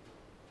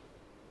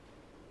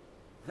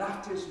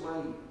 That is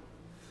why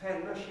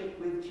fellowship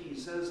with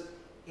Jesus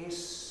is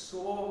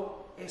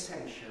so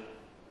essential.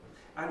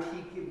 And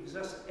he gives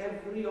us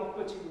every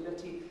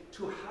opportunity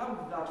to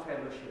have that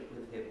fellowship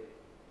with him.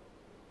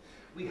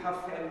 We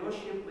have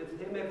fellowship with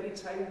him every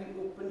time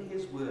we open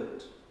his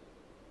word.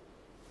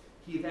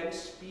 He then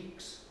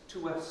speaks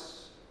to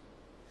us.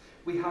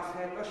 We have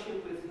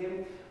fellowship with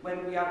him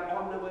when we are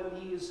on our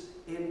knees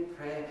in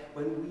prayer,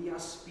 when we are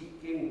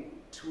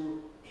speaking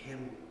to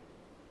him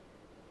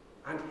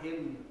and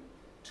him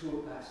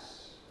to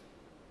us.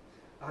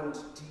 And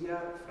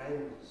dear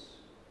friends,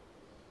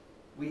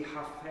 we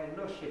have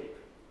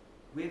fellowship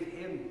with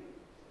him,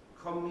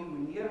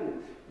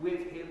 communion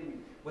with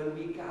him, when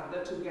we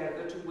gather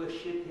together to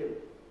worship him,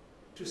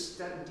 to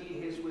study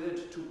his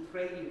word, to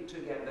pray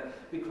together,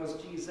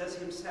 because Jesus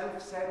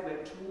himself said,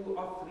 "Where 2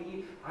 or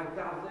 3 are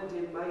gathered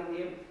in my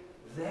name,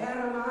 there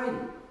am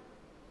I,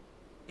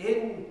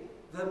 in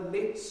the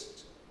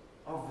midst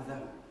of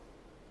them."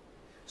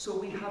 So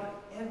we have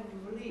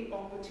every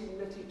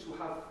opportunity to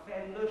have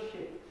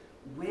fellowship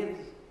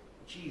with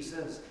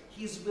Jesus.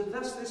 He's with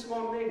us this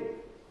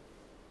morning,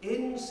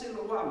 in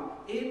Siloam,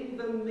 in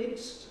the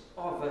midst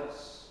of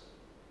us.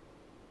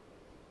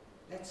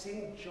 Let's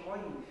enjoy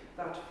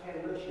that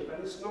fellowship.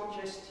 And it's not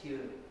just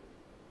here,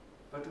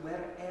 but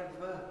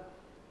wherever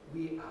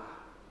we are.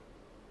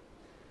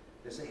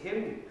 There's a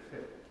hymn,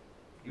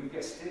 you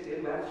guessed it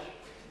in Welsh,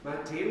 "Ma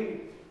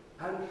dim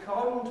yn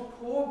llond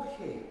pob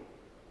lle."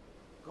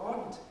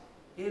 God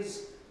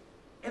is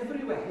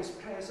everywhere. His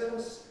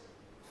presence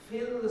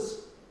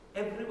fills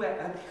everywhere.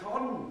 Yn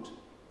llond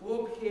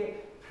pob lle,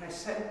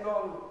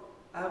 presennol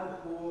ym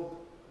mhob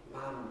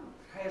man.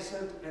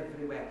 Present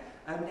everywhere.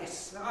 A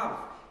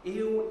nesaf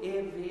yw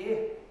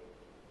fe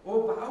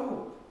o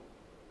bawb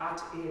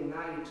at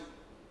enaid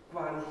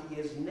gwan. He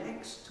is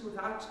next to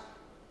that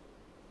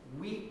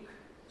weak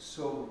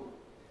soul.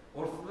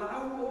 Wrth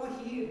law o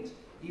hyd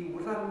I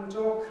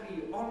wrando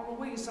cri,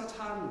 always at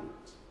hand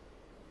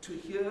to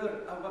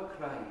hear our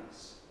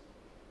cries.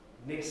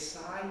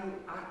 Nesau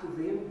at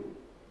ddim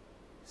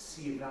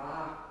sydd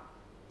dda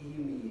I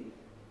mi.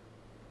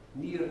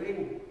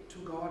 Nearing to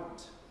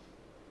God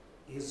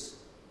is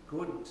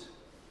good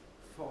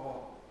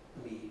for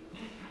me.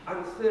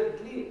 And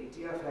thirdly,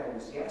 dear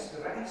friends, yes,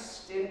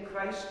 rest in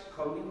Christ,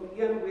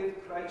 communion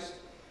with Christ,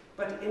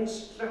 but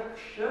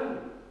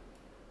instruction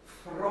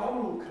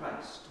from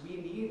Christ. We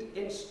need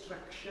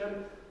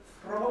instruction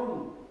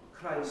from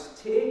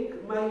Christ.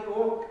 Take my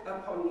yoke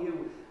upon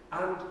you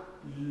and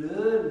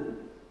learn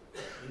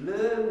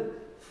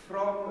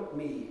from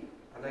me.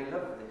 And I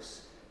love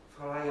this,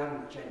 for I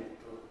am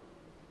gentle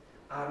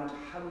and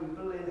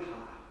humble in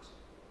heart,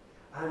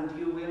 and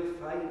you will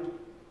find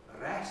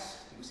rest.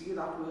 You see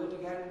that word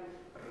again?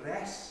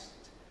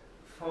 Rest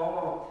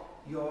for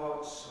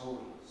your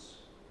souls.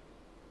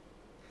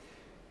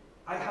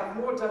 I have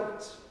no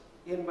doubt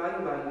in my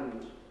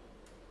mind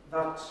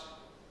that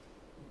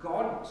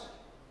God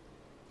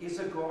is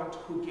a God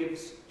who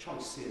gives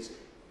choices.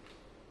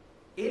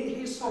 In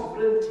his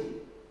sovereignty,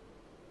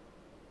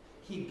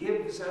 he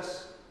gives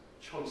us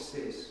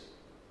choices.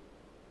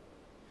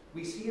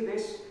 We see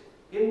this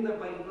in the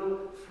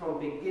Bible from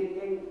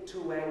beginning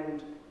to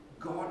end.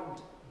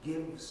 God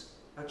gives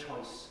a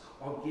choice,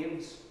 or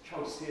gives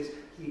choices.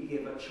 He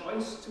gave a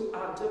choice to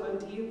Adam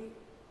and Eve,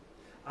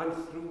 and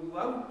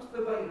throughout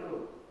the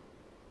Bible,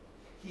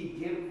 he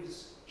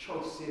gives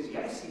choices.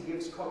 Yes, he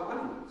gives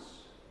commands,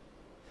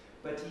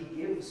 but he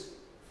gives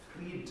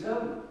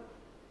freedom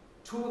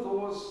to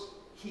those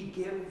he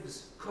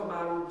gives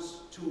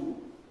commands to.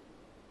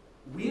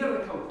 We are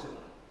accountable.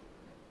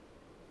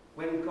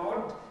 When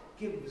God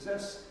gives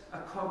us a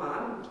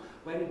command,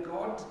 when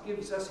God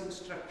gives us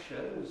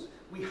instructions,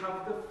 we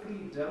have the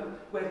freedom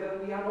whether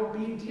we are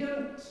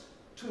obedient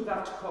to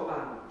that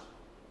command,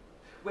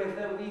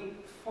 whether we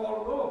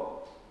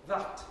follow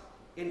that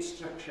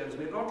instructions.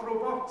 We're not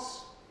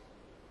robots.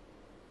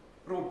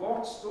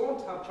 Robots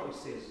don't have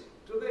choices,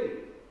 do they?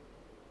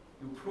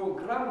 You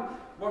program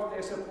what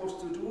they're supposed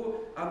to do,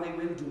 and they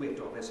will do it,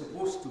 or they're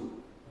supposed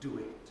to do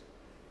it.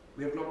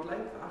 We're not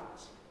like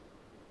that.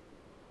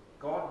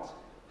 God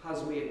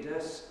has made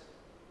us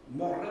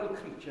moral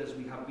creatures.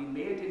 We have been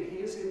made in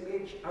his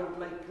image and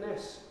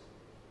likeness,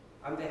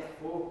 and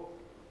therefore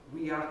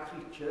we are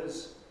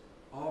creatures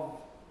of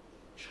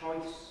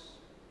choice.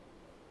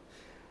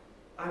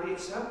 And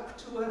it's up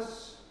to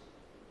us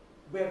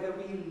whether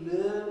we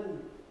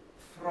learn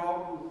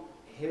from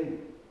him.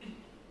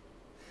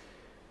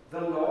 The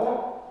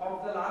law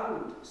of the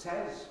land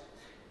says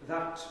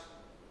that,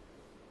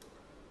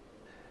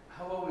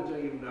 how old are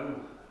you now,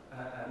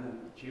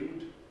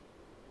 Jude?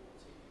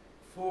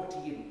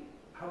 14.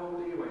 How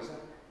old are you,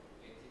 Isaac?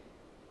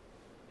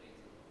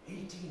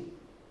 18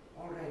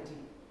 already.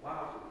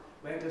 Wow,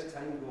 where does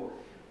time go?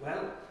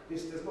 Well,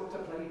 this does not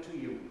apply to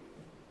you,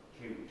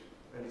 Jude.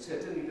 And it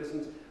certainly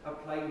doesn't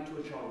apply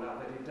to Jonah,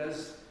 but it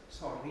does,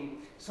 sorry,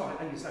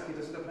 Isaac, it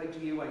doesn't apply to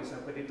you,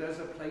 Isaac, but it does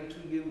apply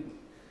to you,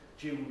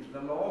 Jude.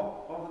 The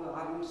law of the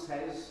land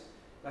says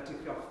that if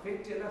you're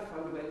fit enough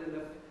and well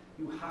enough,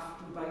 you have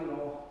to, by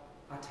law,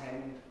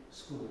 attend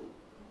school.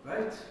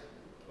 Right?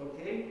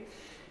 Okay?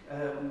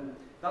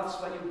 That's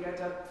why you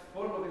get up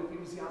full of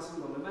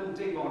enthusiasm on a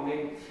Monday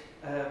morning,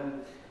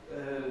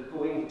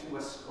 going to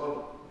a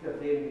school,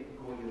 going,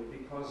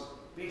 because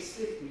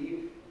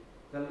basically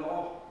the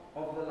law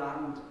of the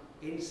land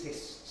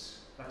insists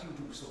that you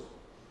do so,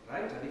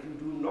 right? And if you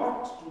do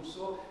not do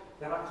so,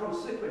 there are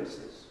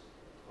consequences,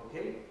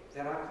 okay?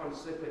 There are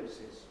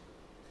consequences.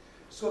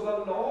 So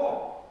the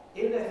law,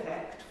 in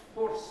effect,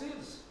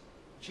 forces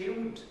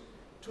Jude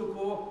to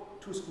go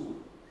to school,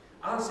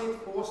 as it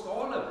forced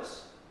all of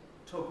us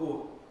to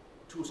go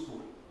to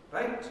school,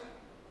 right?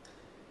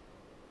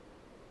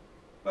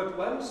 But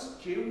once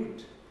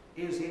Jude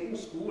is in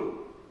school,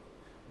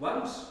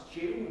 once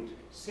Jude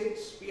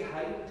sits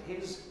behind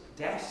his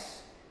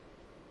desk,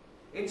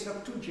 it's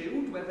up to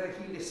Jude whether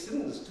he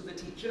listens to the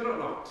teacher or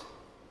not,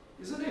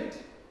 isn't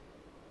it?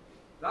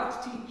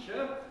 That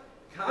teacher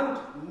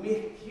can't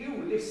make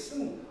you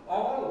listen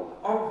all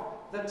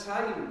of the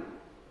time.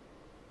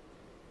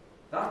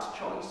 That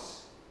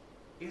choice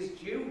is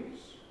Jude's.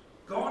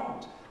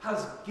 God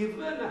has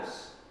given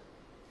us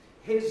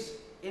his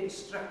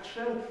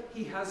instruction.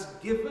 He has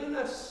given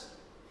us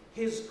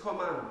his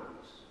commands.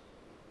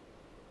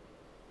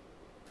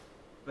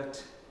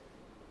 But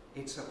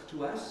it's up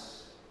to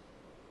us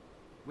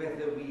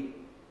whether we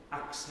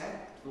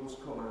accept those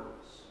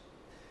commands.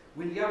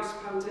 William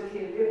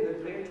Spanter-Celyn, the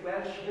great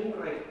Welsh hymn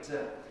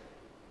writer,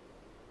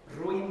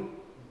 rwy'n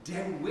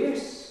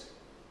dewis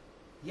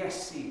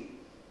Iesu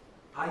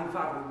a'i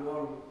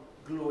farwol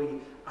glwy.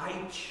 I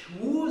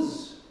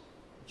choose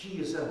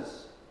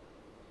Jesus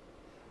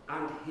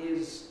and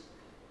his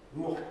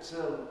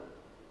mortal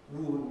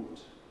wound.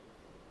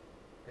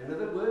 In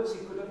other words,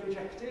 he could have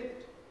rejected,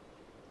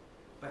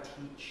 but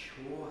he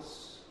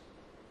chose.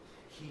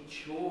 He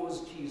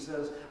chose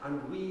Jesus,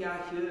 and we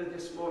are here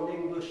this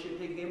morning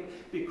worshipping him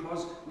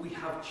because we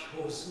have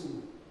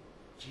chosen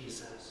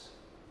Jesus.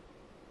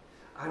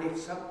 And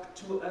it's up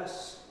to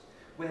us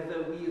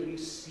whether we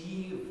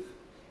receive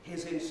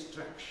his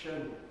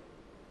instruction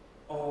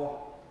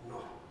or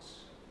not.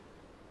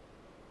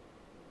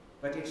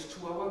 But it's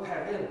to our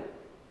peril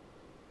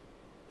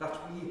that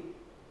we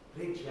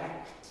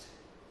reject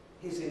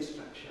his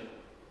instruction,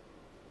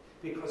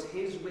 because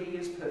his way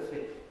is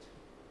perfect.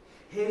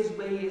 His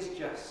way is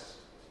just.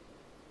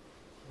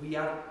 We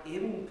are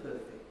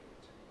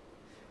imperfect.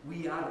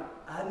 We are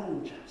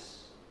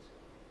unjust.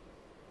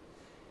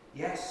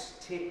 Yes,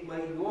 take my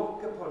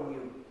yoke upon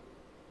you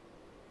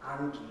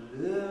and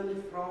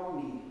learn from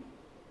me,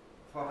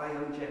 for I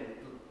am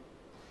gentle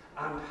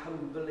and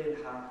humble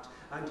in heart,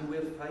 and you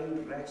will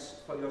find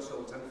rest for your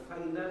souls. And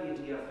finally,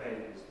 dear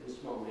friends,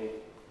 this morning,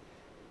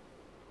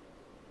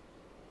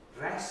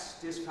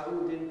 rest is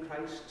found in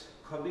Christ.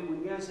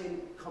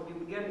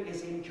 Communion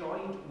is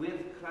enjoyed with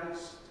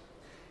Christ.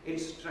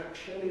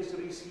 Instruction is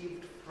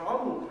received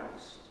from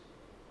Christ.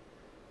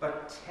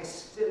 But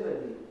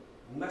testimony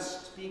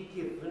must be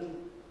given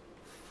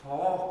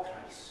for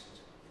Christ.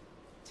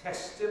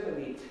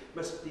 Testimony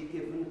must be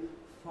given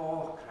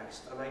for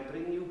Christ. And I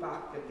bring you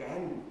back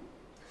again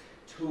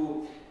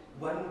to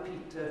 1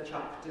 Peter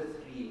chapter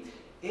 3.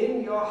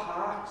 In your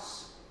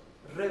hearts,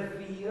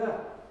 revere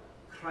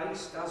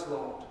Christ as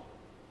Lord.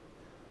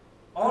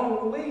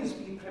 Always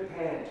be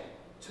prepared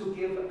to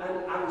give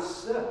an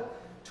answer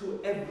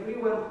to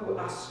everyone who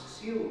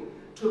asks you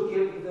to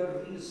give the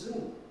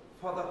reason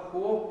for the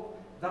hope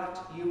that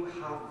you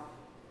have.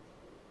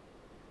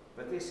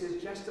 But this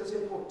is just as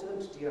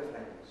important, dear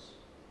friends.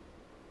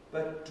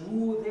 But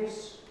do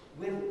this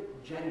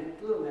with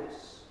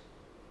gentleness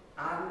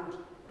and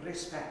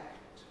respect.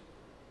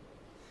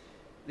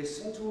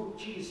 Listen to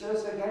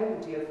Jesus again,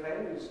 dear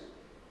friends.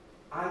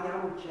 I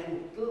am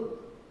gentle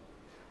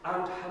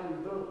and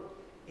humble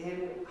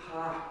in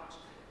heart.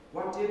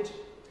 What did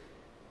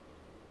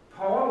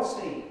Paul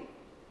say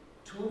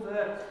to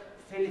the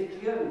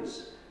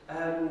Philippians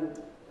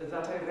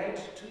that I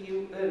read to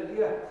you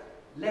earlier?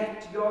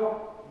 Let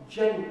your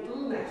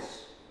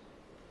gentleness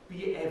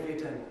be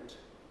evident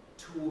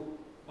to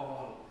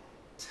all.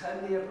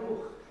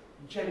 Tyneruch,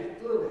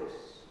 gentleness.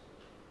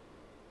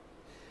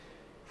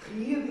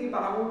 Rhydd I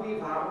bawb I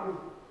farn,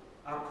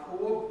 a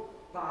pob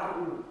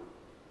barn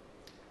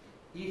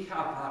I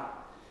chafar.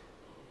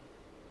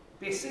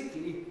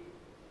 Basically,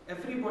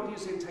 everybody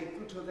is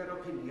entitled to their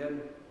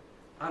opinion,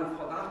 and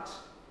for that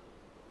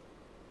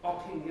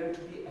opinion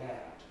to be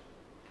aired.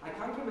 I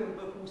can't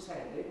remember who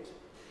said it.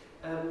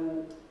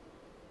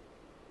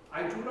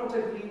 I do not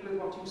agree with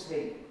what you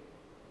say,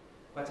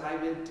 but I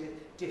will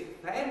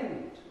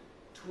defend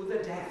to the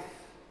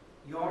death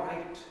your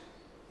right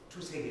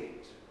to say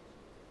it.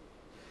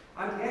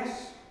 And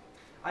yes,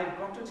 I've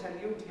got to tell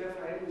you, dear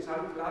friends,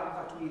 I'm glad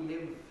that we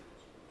live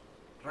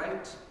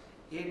right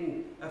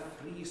in a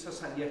free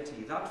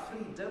society. That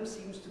freedom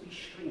seems to be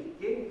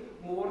shrinking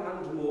more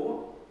and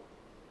more,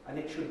 and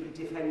it should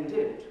be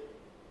defended.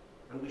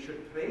 And we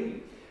should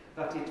pray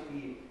that it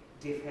be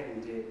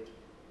defended.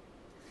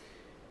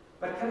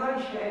 But can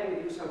I share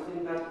with you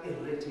something that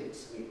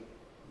irritates me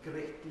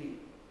greatly?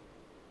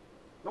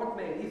 Not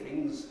many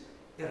things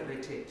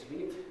irritate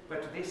me,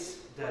 but this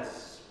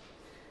does.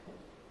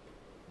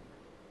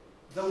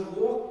 The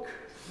Walk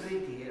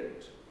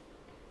Brigade,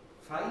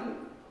 fine,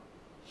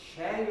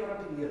 share your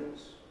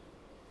opinions,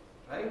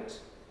 right?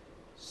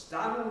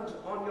 Stand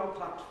on your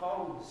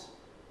platforms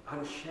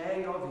and share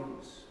your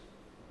views.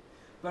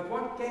 But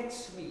what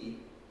gets me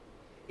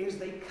is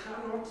they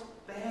cannot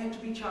bear to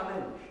be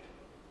challenged.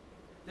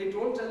 They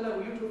don't allow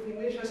you to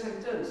finish a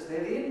sentence.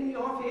 They're in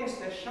your face,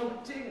 they're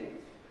shouting,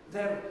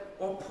 they're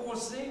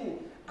opposing,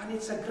 and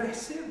it's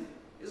aggressive,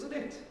 isn't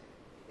it?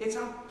 It's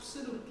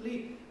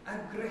absolutely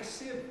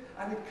aggressive,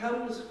 and it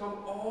comes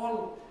from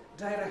all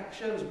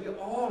directions. We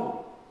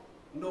all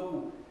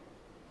know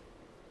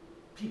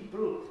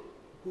people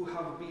who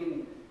have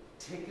been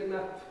taken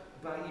up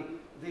by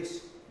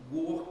this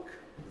woke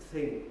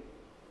thing,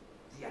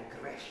 the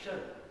aggression.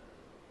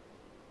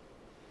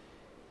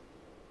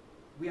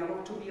 We are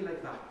not to be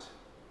like that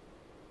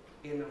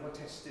in our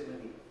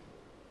testimony.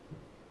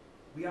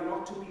 We are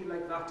not to be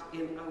like that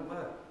in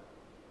our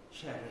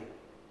sharing.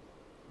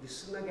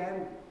 Listen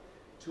again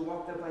to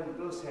what the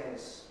Bible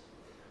says.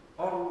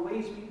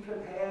 Always be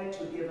prepared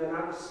to give an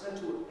answer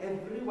to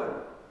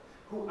everyone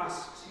who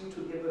asks you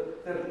to give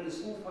the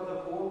reason for the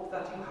hope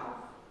that you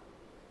have.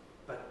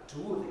 But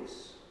do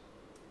this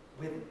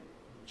with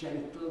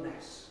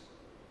gentleness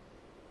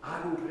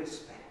and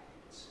respect.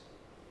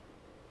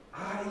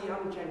 I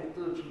am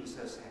gentle,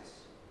 Jesus says.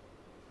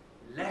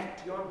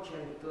 Let your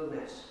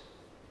gentleness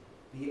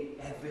be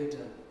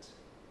evident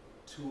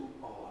to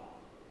all.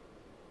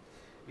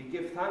 We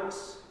give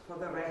thanks for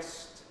the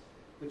rest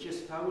which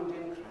is found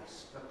in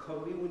Christ, the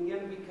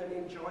communion we can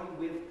enjoy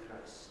with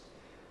Christ,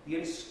 the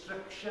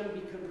instruction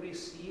we can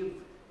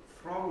receive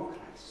from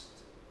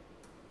Christ,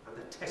 and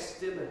the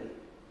testimony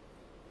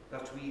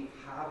that we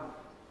have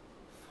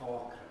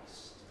for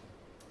Christ,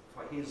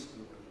 for his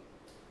glory.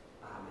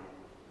 Amen.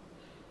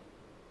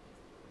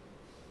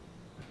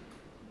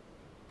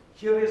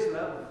 Here is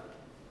love,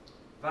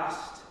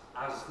 vast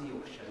as the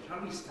ocean.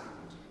 Shall we stand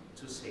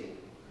to sing?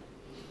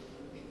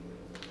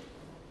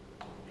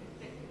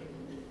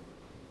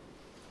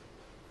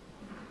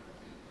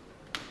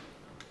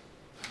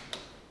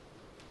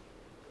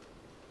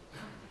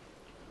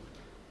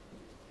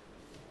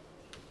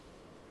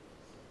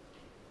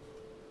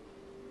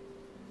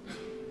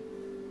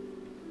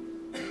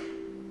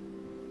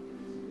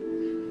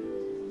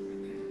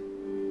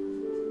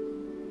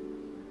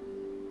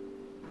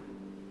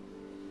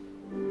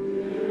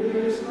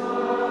 Is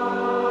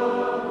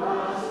love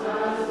vast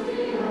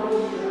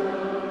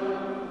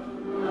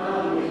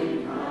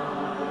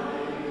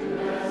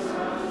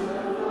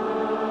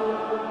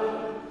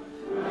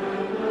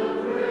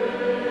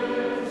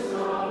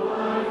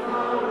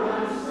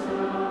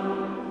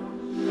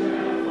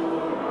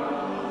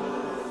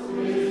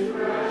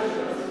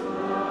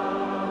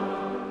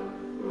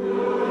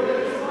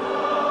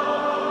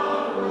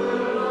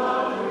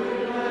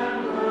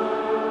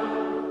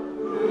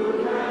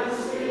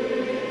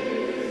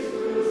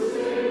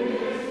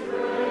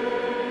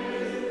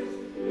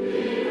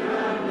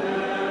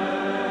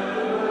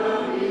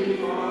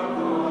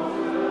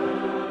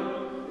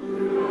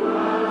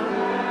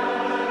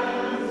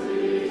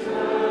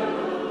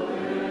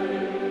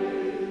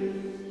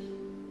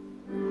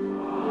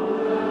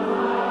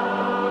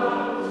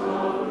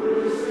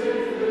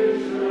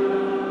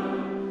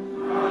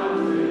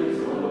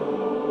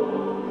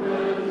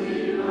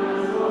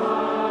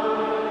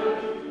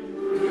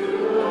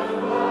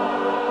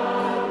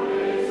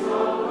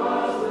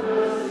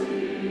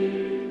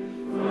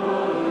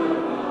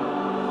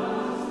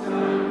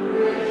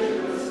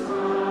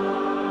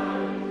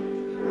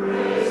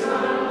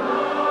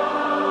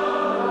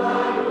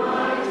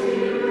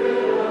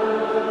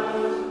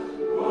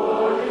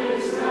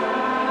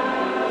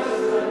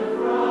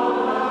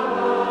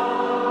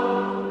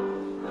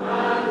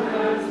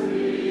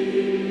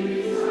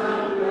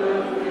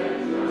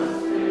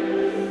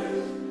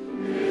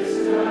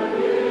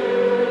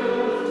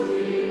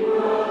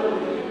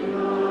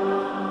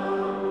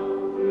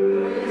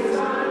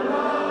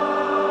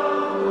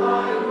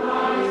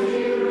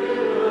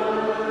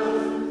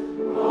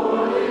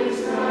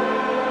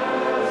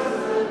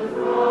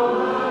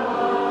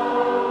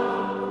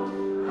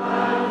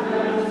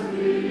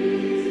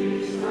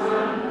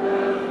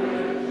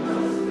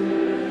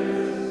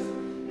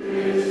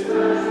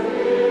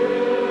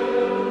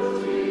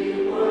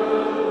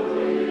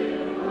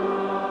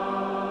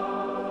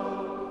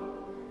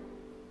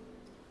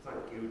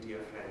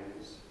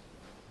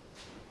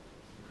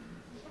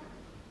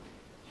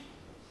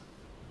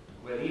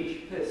where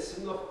each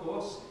person, of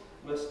course,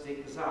 must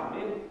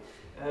examine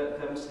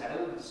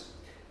themselves,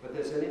 but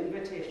there's an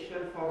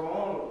invitation for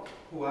all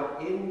who are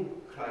in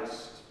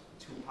Christ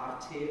to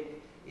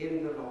partake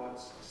in the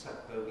Lord's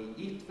Supper. We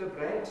eat the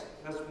bread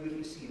as we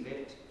receive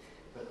it,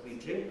 but we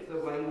drink the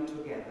wine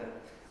together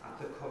at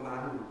the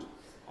command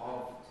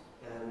of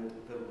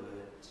the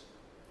Word.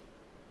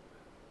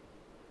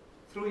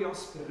 Through your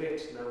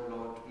Spirit now,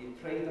 Lord, we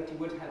pray that you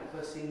would help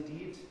us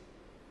indeed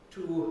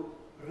to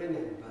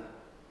remember.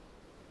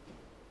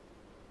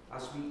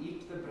 As we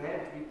eat the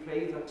bread, we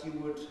pray that you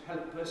would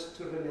help us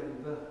to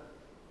remember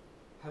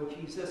how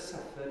Jesus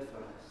suffered for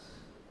us,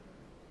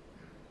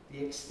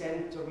 the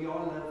extent of your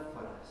love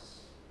for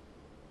us,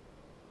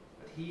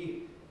 that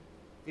he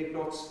did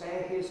not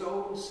spare his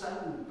own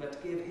Son,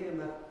 but gave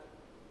him up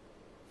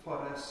for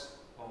us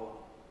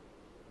all,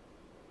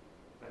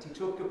 that he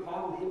took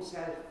upon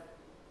himself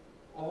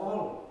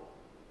all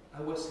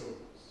our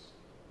sins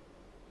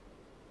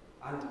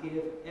and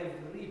gave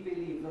every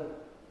believer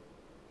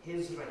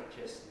his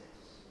righteousness.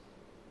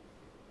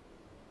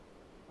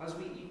 As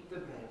we eat the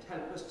bread,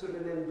 help us to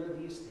remember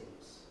these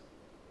things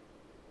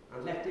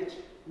and let it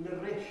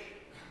nourish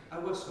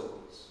our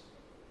souls.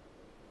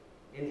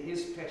 In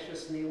his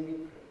precious name we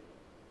pray.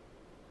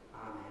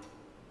 Amen.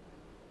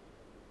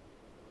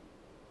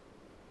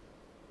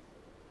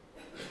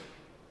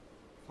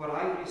 For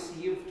I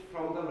received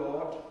from the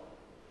Lord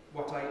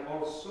what I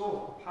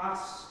also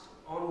passed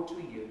on to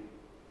you.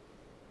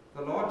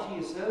 The Lord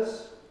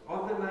Jesus,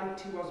 on the night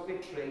he was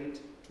betrayed,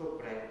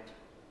 took bread.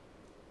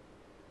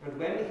 And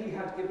when he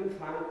had given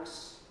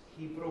thanks,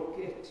 he broke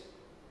it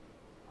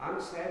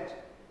and said,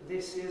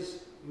 "This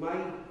is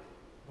my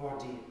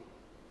body,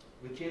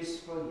 which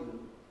is for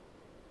you.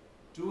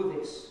 Do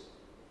this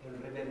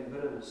in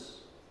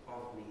remembrance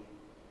of me."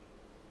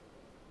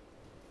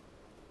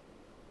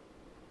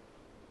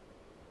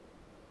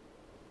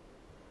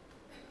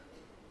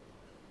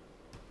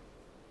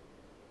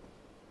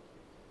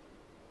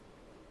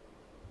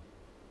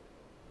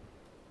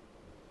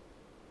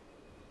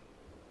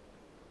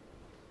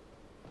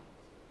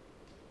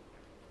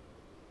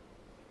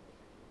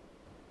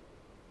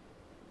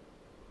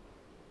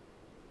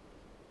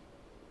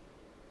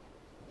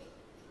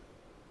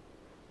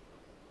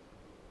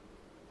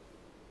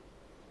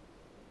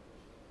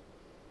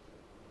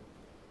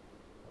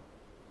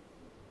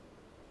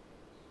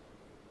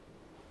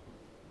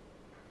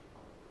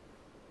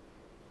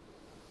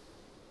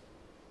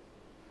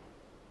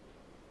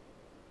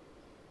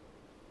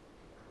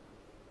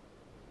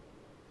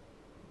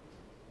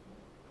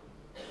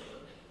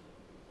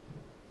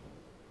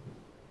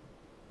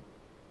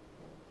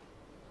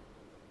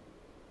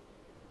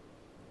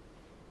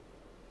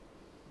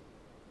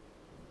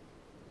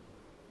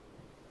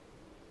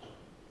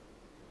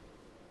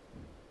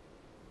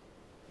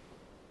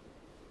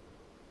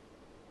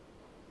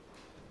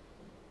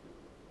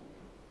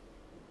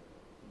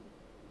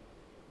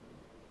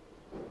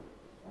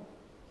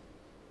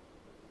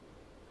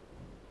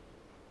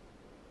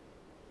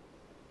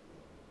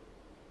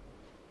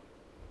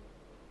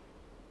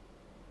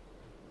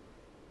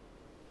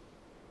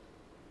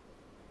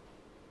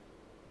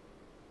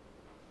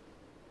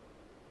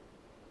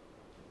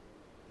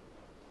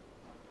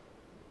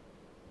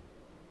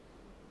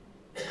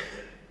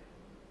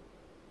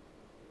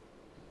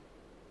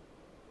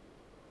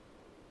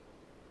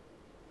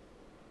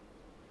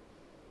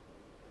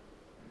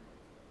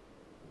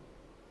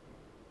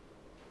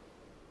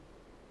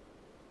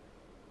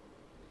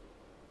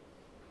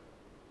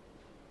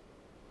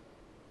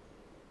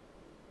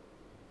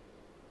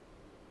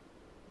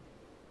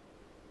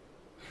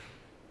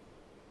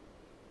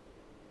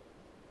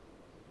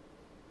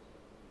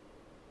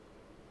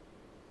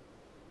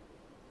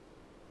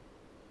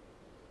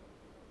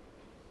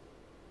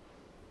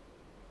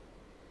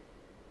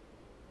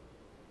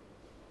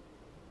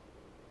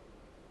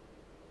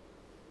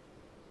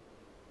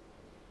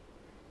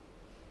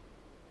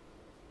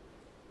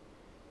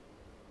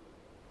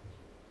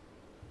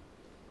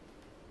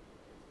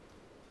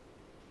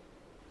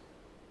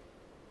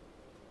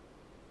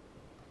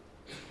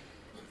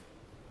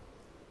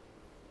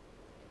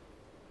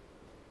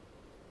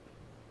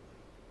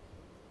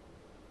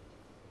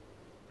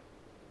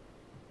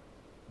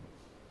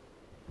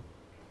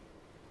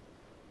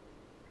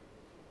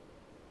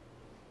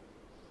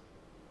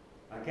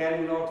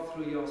 Again, Lord,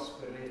 through your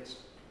Spirit,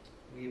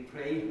 we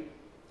pray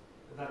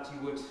that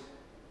you would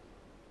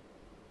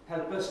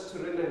help us to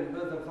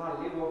remember the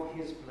value of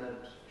his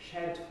blood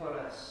shed for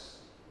us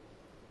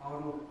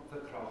on the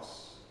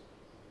cross.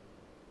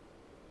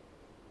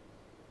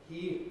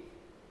 He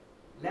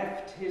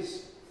left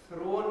his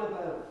throne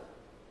above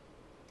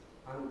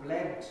and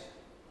bled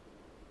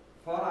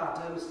for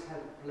Adam's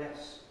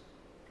helpless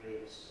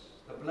race.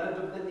 The blood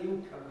of the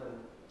new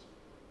covenant,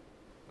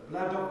 the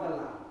blood of the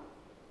Lamb.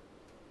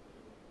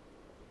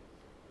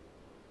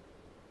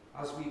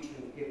 As we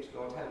drink it,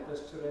 Lord, help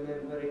us to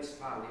remember its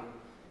value.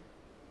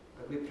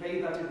 And we pray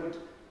that it would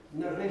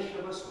nourish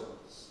our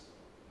souls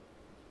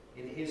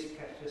in his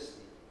precious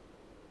name.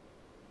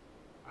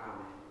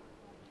 Amen.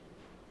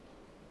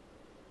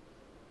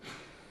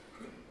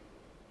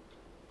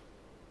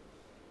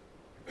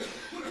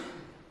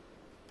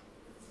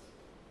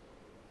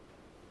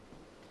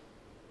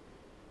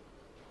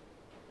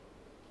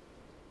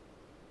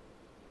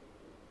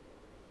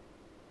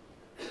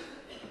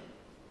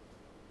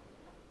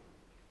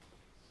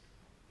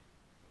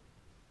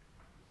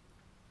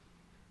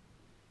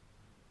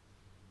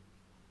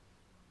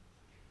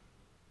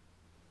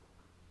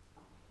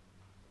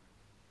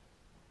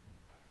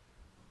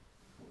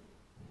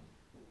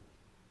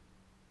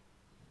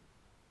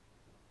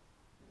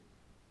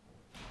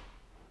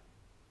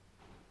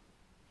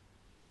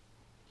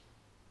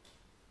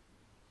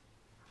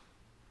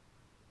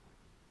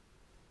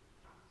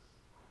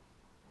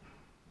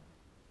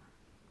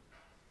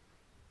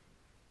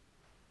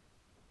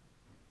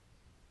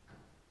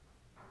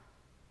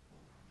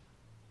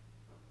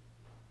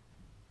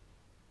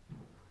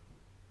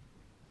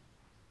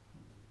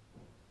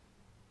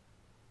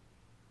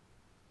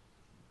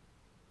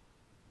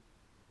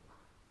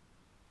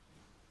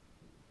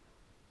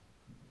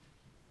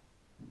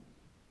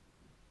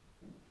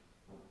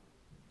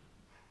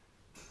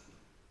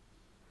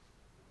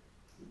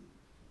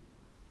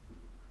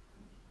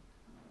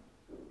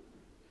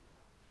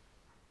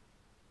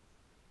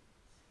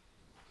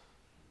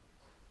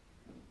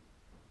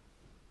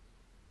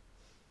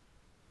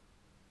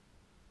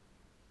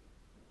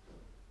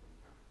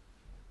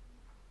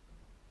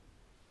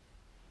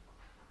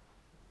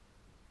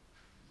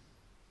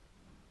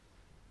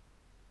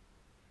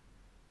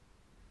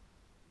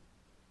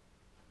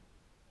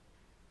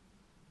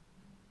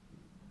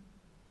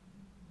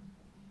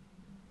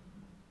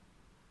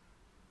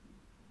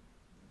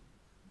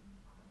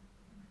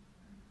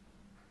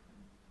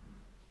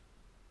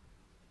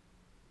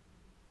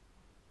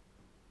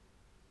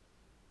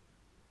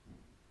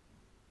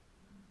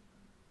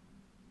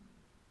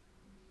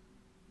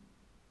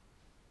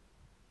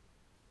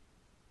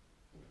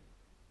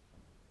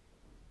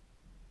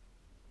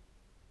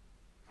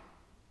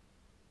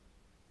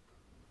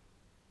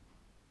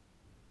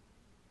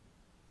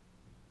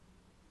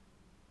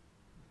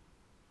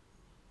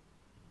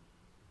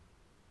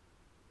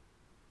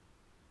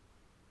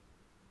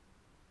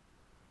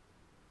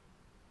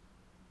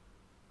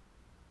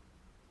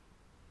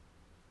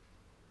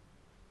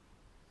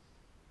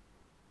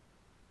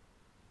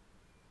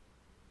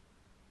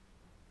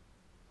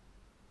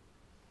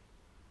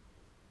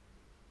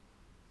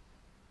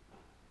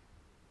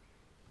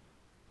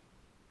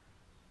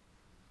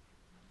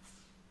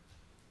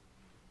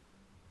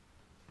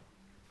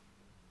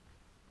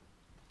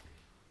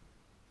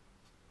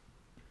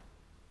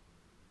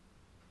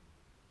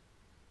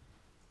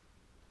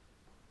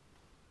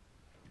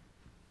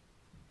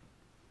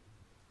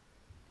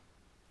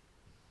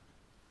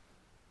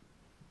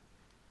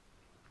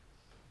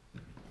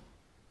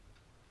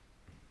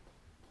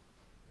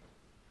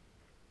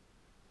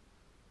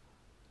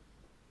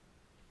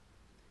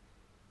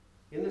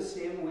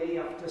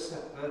 after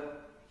supper,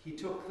 he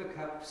took the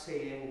cup,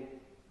 saying,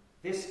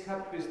 "This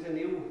cup is the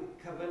new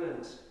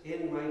covenant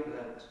in my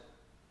blood.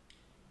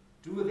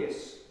 Do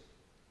this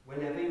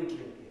whenever you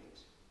drink it,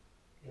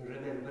 in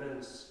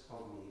remembrance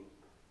of me."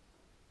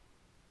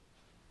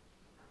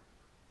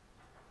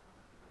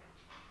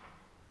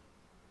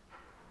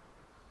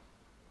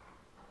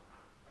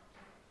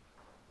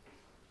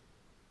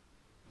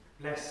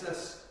 Bless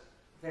us,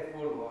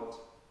 therefore, Lord,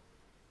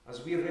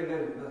 as we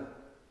remember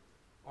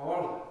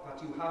all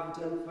that you have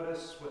done for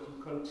us, what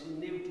you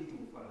continue to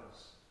do for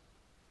us,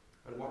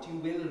 and what you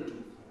will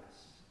do for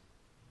us,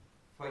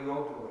 for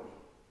your glory.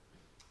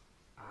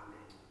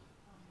 Amen.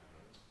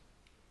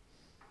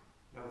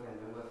 Now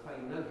then, our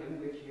final hymn,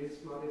 which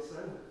is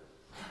Morrison.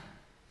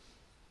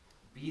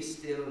 Be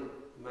still,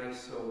 my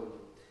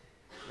soul.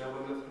 Now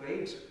I'm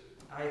afraid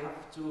I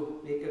have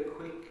to make a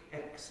quick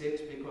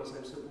exit because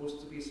I'm supposed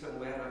to be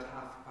somewhere at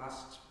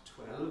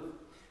 12:30.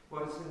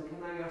 Morrison,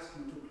 can I ask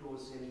you to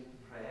close in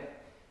prayer?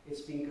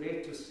 It's been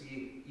great to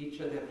see each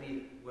and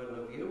every one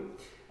of you.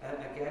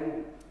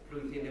 Again,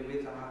 blwyddyn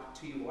newydd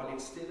to you all.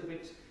 It's still a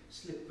bit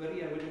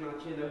slippery, I would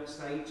imagine,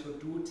 outside, so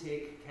do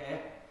take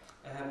care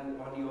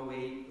on your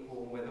way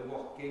home, whether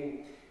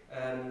walking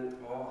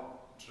or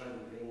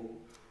driving.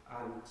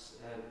 And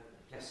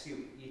bless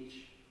you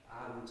each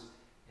and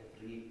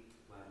every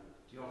one.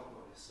 Diolch,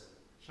 Morrison.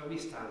 Shall we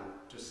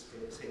stand to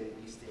sing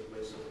Be Still,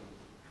 My Soul?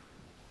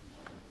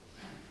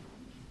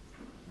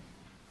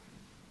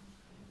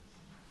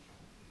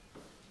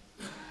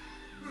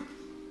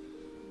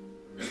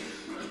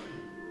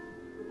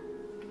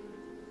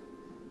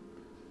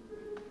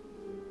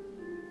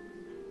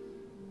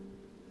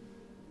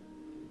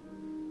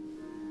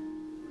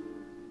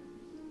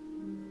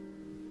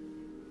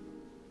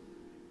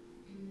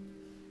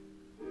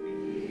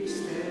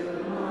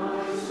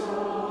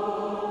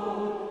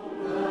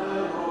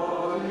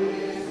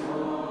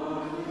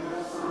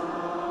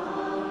 Song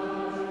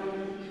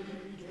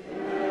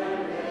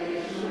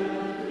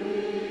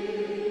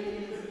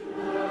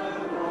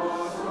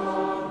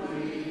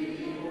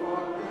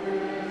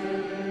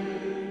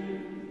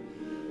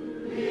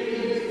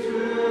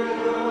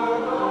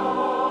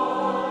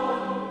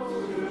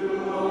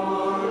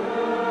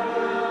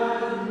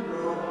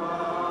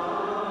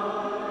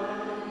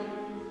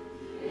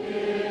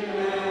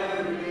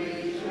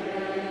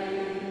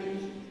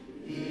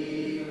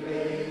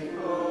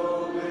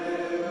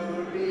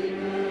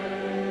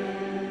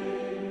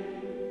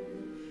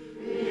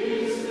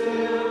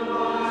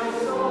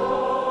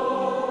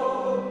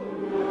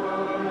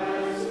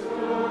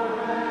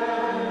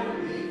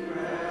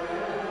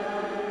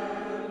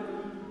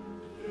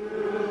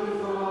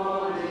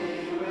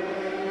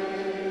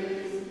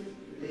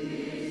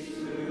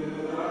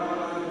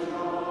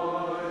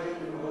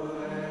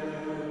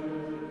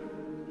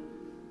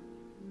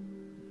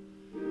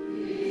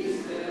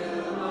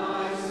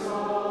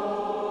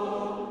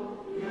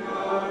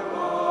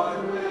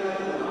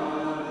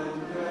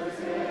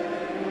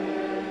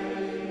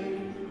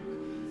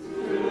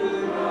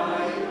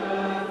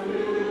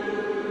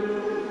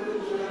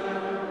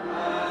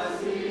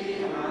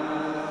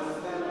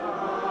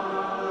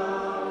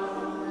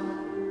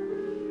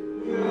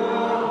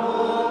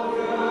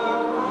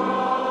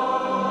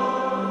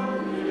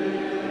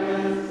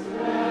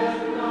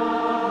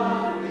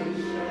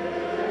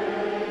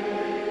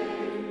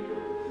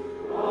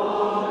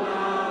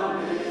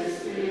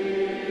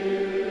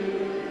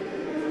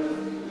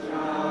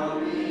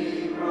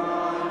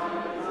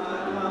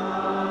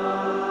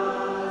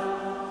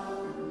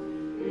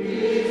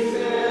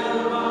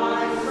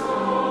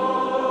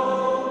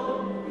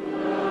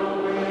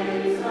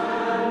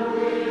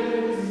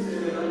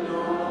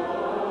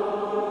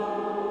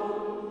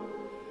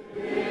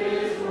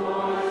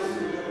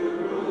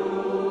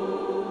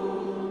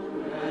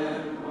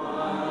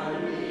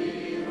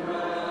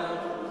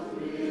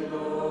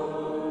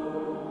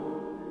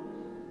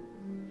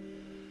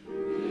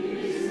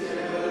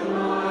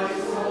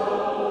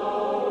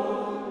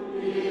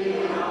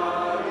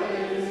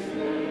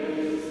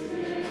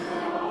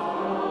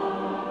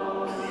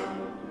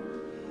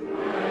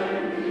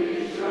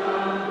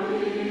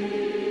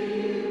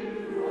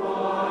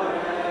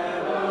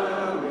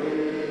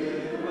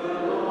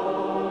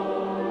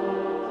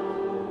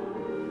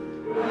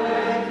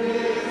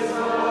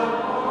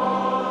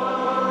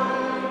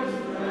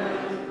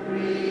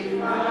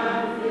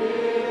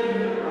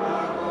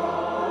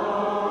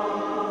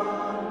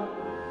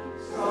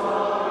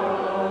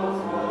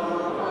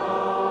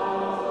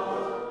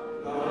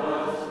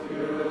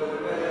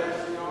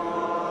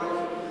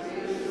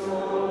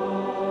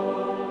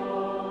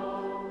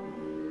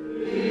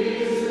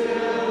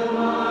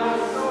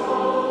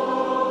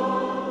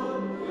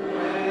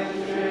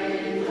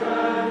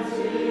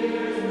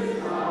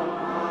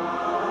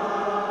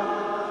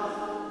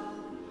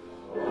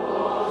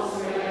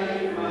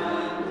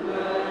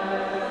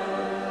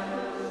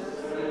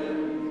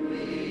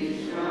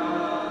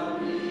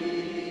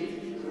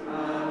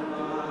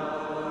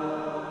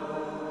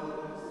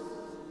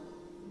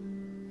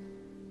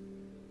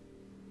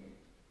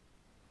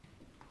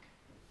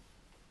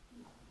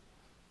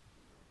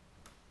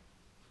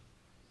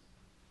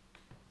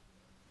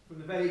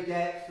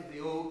very depths of the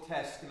Old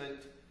Testament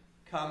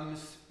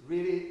comes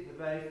really the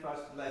very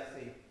first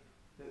blessing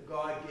that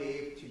God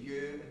gave to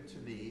you and to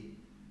me.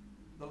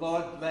 The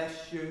Lord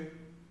bless you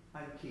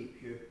and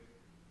keep you.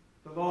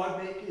 The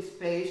Lord make his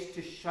face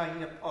to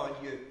shine upon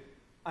you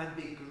and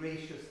be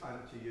gracious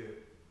unto you.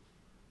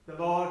 The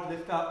Lord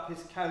lift up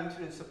his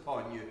countenance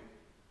upon you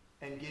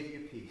and give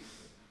you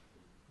peace,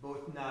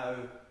 both now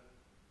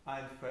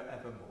and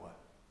forevermore.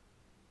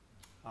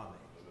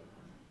 Amen.